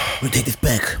 We take this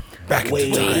back.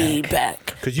 Way back.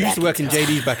 Because you used to work in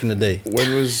JD's back in the day.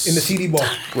 When was In the CD bar.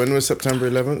 when was September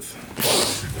 11th?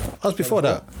 I was before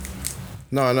that.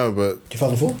 No, I know, but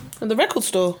 2004? In the record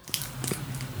store.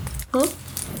 Huh?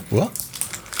 What?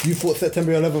 You thought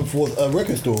September 11th was a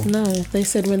record store? No, they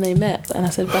said when they met, and I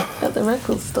said back at the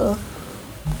record store.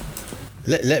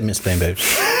 Let me explain, babes.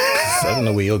 I don't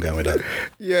know where you're going with that.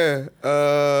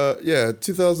 yeah,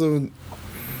 2000.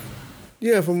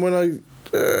 Yeah, from when I,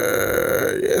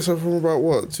 so from about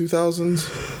what 2000s,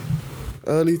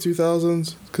 early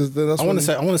 2000s, because then that's I want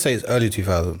to say it's early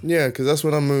 2000. Yeah, because that's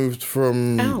when I moved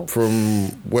from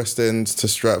West End to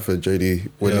Stratford, JD,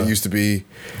 when it used to be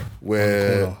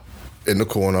where in the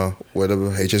corner where the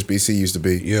HSBC used to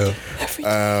be. Yeah.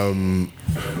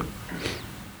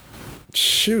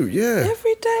 Shoot, yeah.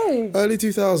 Every day. Early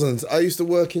 2000s. I used to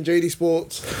work in JD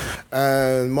Sports,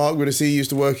 and Mark with a C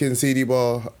used to work in CD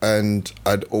Bar, and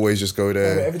I'd always just go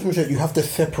there. Every time you say it, you have to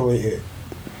separate it.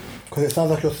 Because it sounds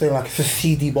like you're saying like it's a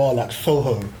CD bar, like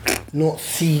Soho, not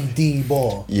CD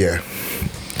bar. Yeah.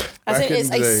 As Back in, in it's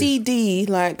the a day. CD,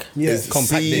 like. Yeah. It's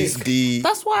compact disc. CD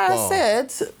That's why I bar.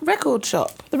 said record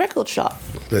shop. The record shop.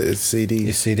 But it's CD.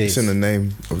 It's CDs. It's in the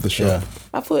name of the shop. Yeah.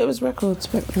 I thought it was records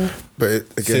back then. But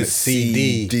again, Says it's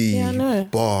CD. CD Yeah, I know.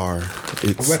 bar. A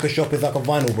It's record shop is like a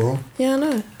vinyl, bro. Yeah, I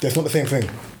know. It's not the same thing.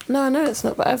 No, I know it's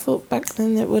not, but I thought back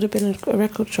then it would have been a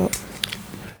record shop.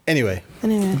 Anyway,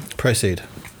 Anyway. proceed.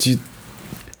 Do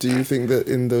you think that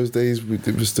in those days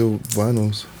it was still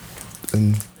vinyls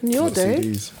and In your not day?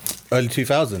 CDs? Early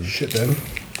 2000. Shit, then.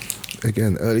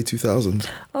 Again, early 2000s.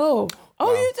 Oh.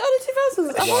 Oh, you early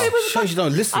 2000s. I thought it was Shows you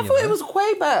don't listen. I you thought know. it was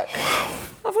way back.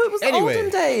 I thought it was Anyway. the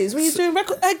olden days when you were doing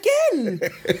record again.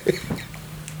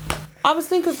 I was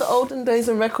thinking of the olden days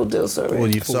and record deals, sorry. Well,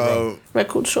 you thought So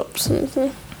Record shops and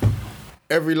stuff.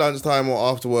 every lunchtime or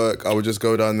after work, I would just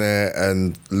go down there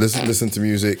and listen to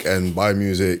music and buy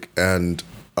music, and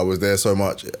I was there so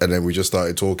much, and then we just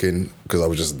started talking because I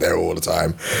was just there all the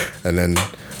time, and then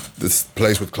this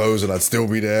place would close and I'd still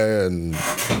be there, and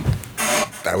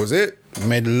that was it.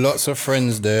 made lots of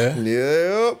friends there.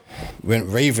 Yep. Went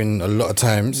raving a lot of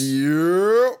times.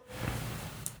 Yep.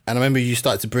 And I remember you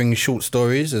started to bring short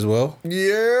stories as well.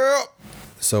 Yep.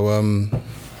 So,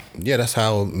 yeah, that's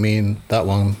how me and that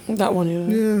one That one, yeah.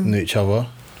 knew each other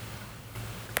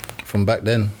from back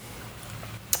then.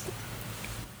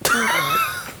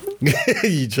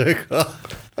 You joke.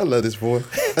 I love this boy.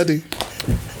 I do.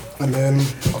 And then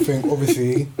I think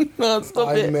obviously No, stop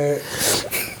I it. met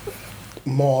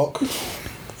Mark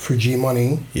through G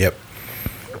Money, Yep.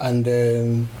 and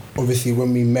then obviously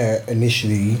when we met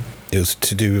initially, It was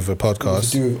to do with a it was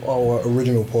podcast. to do with our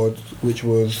original pod, which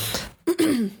was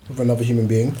with another human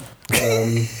being,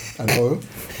 and O.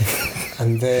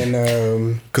 And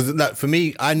then Because like, for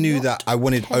me, I knew that I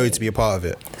wanted O to be a part of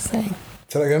it. Same.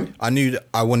 say that again. I knew that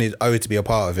I wanted O to be a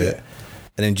part of it. Yeah.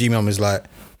 And then G-Man was like,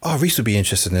 oh, Reese would be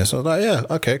interested in this. I was like, yeah,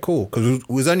 okay, cool. Because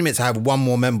we was only meant to have one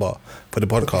more member for the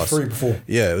podcast. Three before.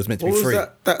 Yeah, it was meant to What be was free.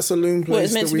 that saloon Well, place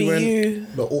it's meant that to we be went? you.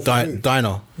 The awful food.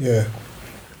 Diner. Yeah,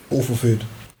 awful food.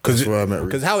 That's where I met Reese.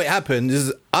 Because how it happened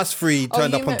is us three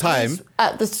turned you up on met time. Reese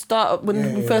at the start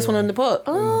when we first went on the pod.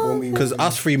 Oh. When we- Because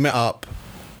us three met up.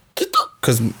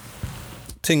 Because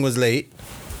Ting was late.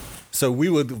 So we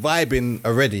were vibing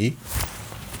already. It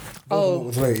Oh.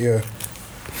 was late. Yeah.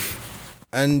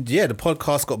 And yeah, the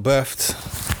podcast got birthed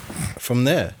from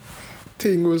there.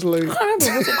 Ting was late. I can't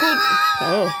remember. Was it called?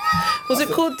 Oh, was it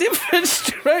called Different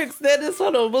Strokes? Then this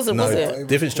one, or was it? No, Was it?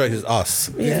 Different Strokes is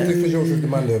us. Yeah. Different jokes with the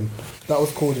man them. That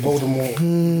was called Voldemort.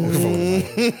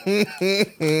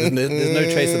 There's no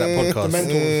trace of that The podcast.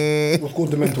 Mentors. It was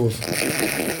called The Mentors.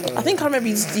 I think I remember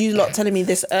you lot telling me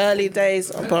this early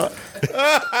days, but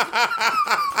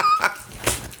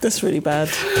that's really bad.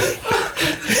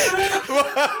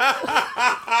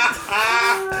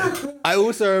 I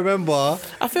also remember.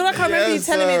 I feel like I remember you Yes,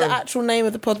 telling me sir. the actual name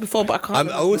of the pod before, but I can't.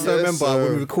 I also Yes, remember sir.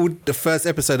 when we recorded the first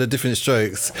episode of Different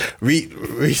Strokes.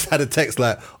 Reese had a text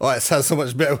like, "Oh, it sounds so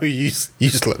much better when you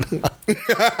just like."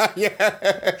 Yeah.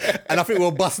 And I think we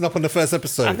were busting up on the first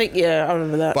episode. I think I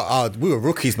remember that. But we were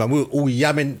rookies, man. We were all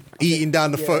yamming, eating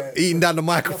down the eating down the I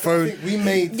microphone. think we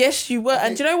made. Yes, you were.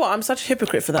 And do you know what? I'm such a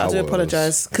hypocrite for that. I do was.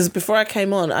 apologise. Because before I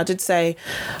came on, I did say,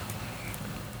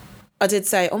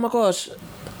 oh my gosh,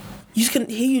 you can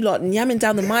hear you lot yamming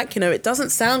down the mic, it doesn't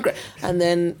sound great. And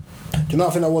then you know? I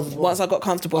think that was once I got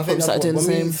comfortable. I probably started doing the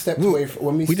when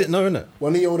same. We didn't know, innit?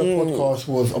 When the older podcast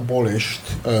was abolished,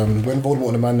 when Voldemort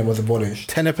and the Man was abolished,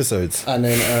 10 episodes, and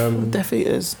then Death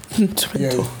Eaters.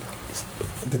 yeah,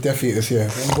 the Death Eaters, yeah.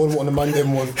 When Voldemort and the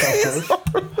Man was abolished,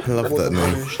 I love that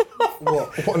name.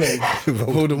 What name?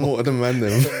 Voldemort and the Man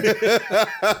them.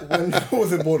 When it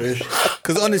was abolished.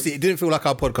 Because honestly, it didn't feel like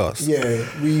our podcast. Yeah,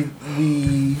 we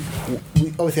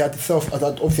obviously had to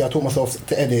I taught myself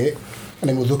to edit, and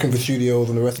then was looking for studios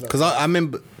and the rest of that. Because I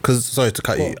remember, sorry to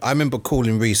cut you, I remember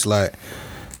calling Reese like,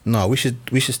 no, we should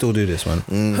still do this, man.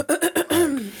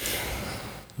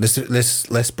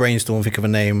 Let's brainstorm, think of a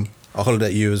name. I hollered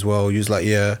at you as well. You was like,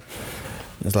 yeah.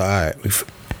 It's like, all right.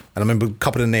 And I remember a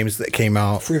couple of the names that came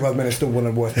out. 3 5 minutes still one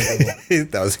of the worst things ever.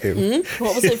 That was him. Mm-hmm.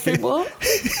 What was it? What?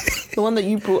 The one that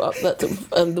you brought up,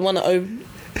 the one that I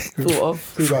thought of.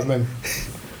 3 5 Men.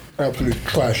 Absolute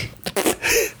trash.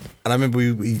 And I remember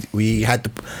we had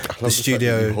the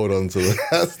studio. Hold on to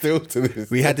that still to this.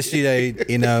 We had the studio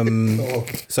in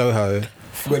Soho.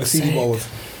 Where the CD bar was.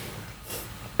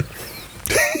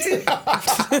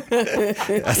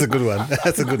 That's a good one.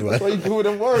 That's a good one. Why you doing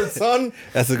them words, son?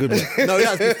 That's a good one. No,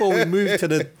 that was before we moved to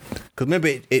the. Because remember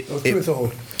It was two in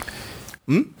Soho.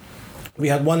 We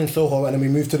had one in Soho, and then we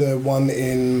moved to the one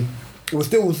in. It was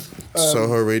still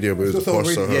Soho Radio, but it was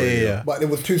posh Soho Radio. Yeah. But there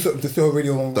was two. The Soho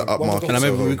Radio one. The upmarket. And I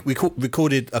remember we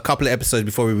recorded a couple of episodes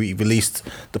before we released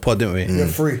the pod, didn't we? We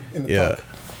had 3 in the park.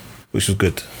 Which was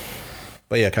good.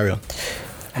 But yeah, carry on.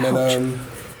 And then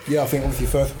I think obviously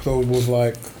first episode was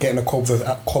like getting the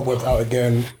cobwebs out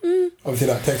again. Obviously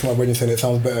that text my brother said it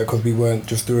sounds better because we weren't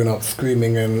just doing up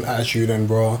screaming and attitude and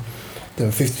bra.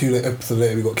 Then 52 episodes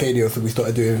later we got KDO, so we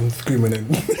started doing screaming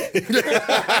and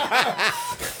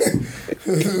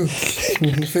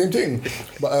same thing.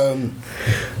 But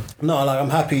no, like I'm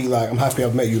happy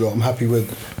I've met you lot. I'm happy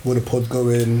with where the pod's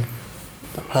going.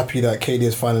 I'm happy that KD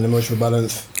is finding emotional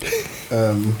balance.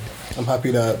 I'm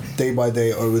happy that day by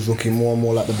day O is looking more and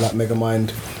more like the Black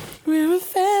Megamind. We're a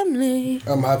family.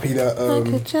 I'm happy that like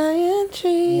a giant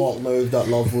tree. Mark knows that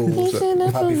love rules. I'm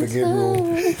happy for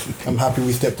Gabriel. I'm happy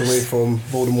we stepped away from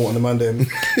Voldemort and the Mandem.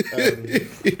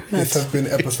 This has been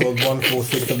episode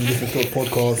 146 of the Different Sort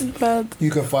podcast.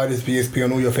 You can find this DSP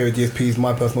on all your favourite DSPs,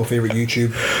 my personal favourite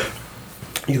YouTube.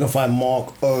 You can find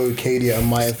Mark, O, Kadia and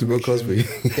my information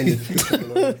in the description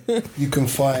below. You can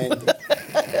find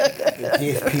the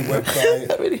DSP website,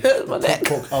 that really hurts my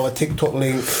neck. our TikTok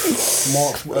link,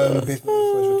 Mark's business for his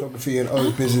photography and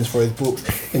O's business for his books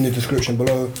in the description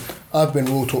below. I've been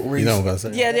Raw Talk Reese. You know what I'm going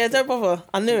to say? Yeah, don't bother.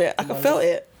 I knew it. I felt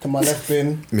it. To my left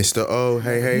been Mr. O,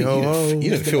 hey, ho, ho.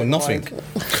 You didn't feel nothing.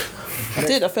 I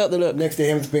did. I felt the look. Next to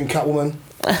him has been Catwoman.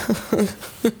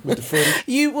 With the fringe.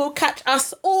 You will catch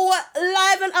us all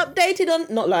live and updated on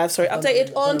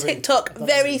updated on TikTok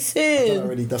very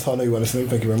soon. That's how I know you want to listen.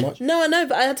 Thank you very much. No, I know,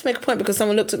 but I had to make a point because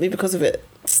someone looked at me because of it.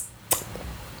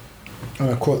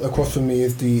 And across from me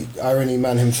is the irony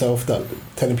man himself that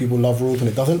telling people love rules and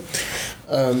it doesn't.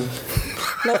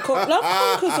 Love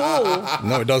conquers all.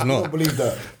 No, it does I not. don't believe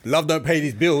that. Love don't pay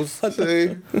these bills.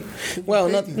 Well,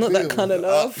 not that kind of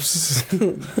love.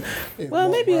 Well,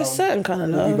 maybe a certain kind of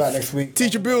love. We'll be back next week.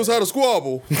 Teach your bills how to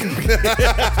squabble.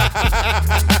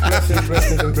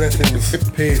 Blessings and blessings.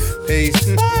 Peace.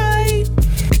 Peace. Bye.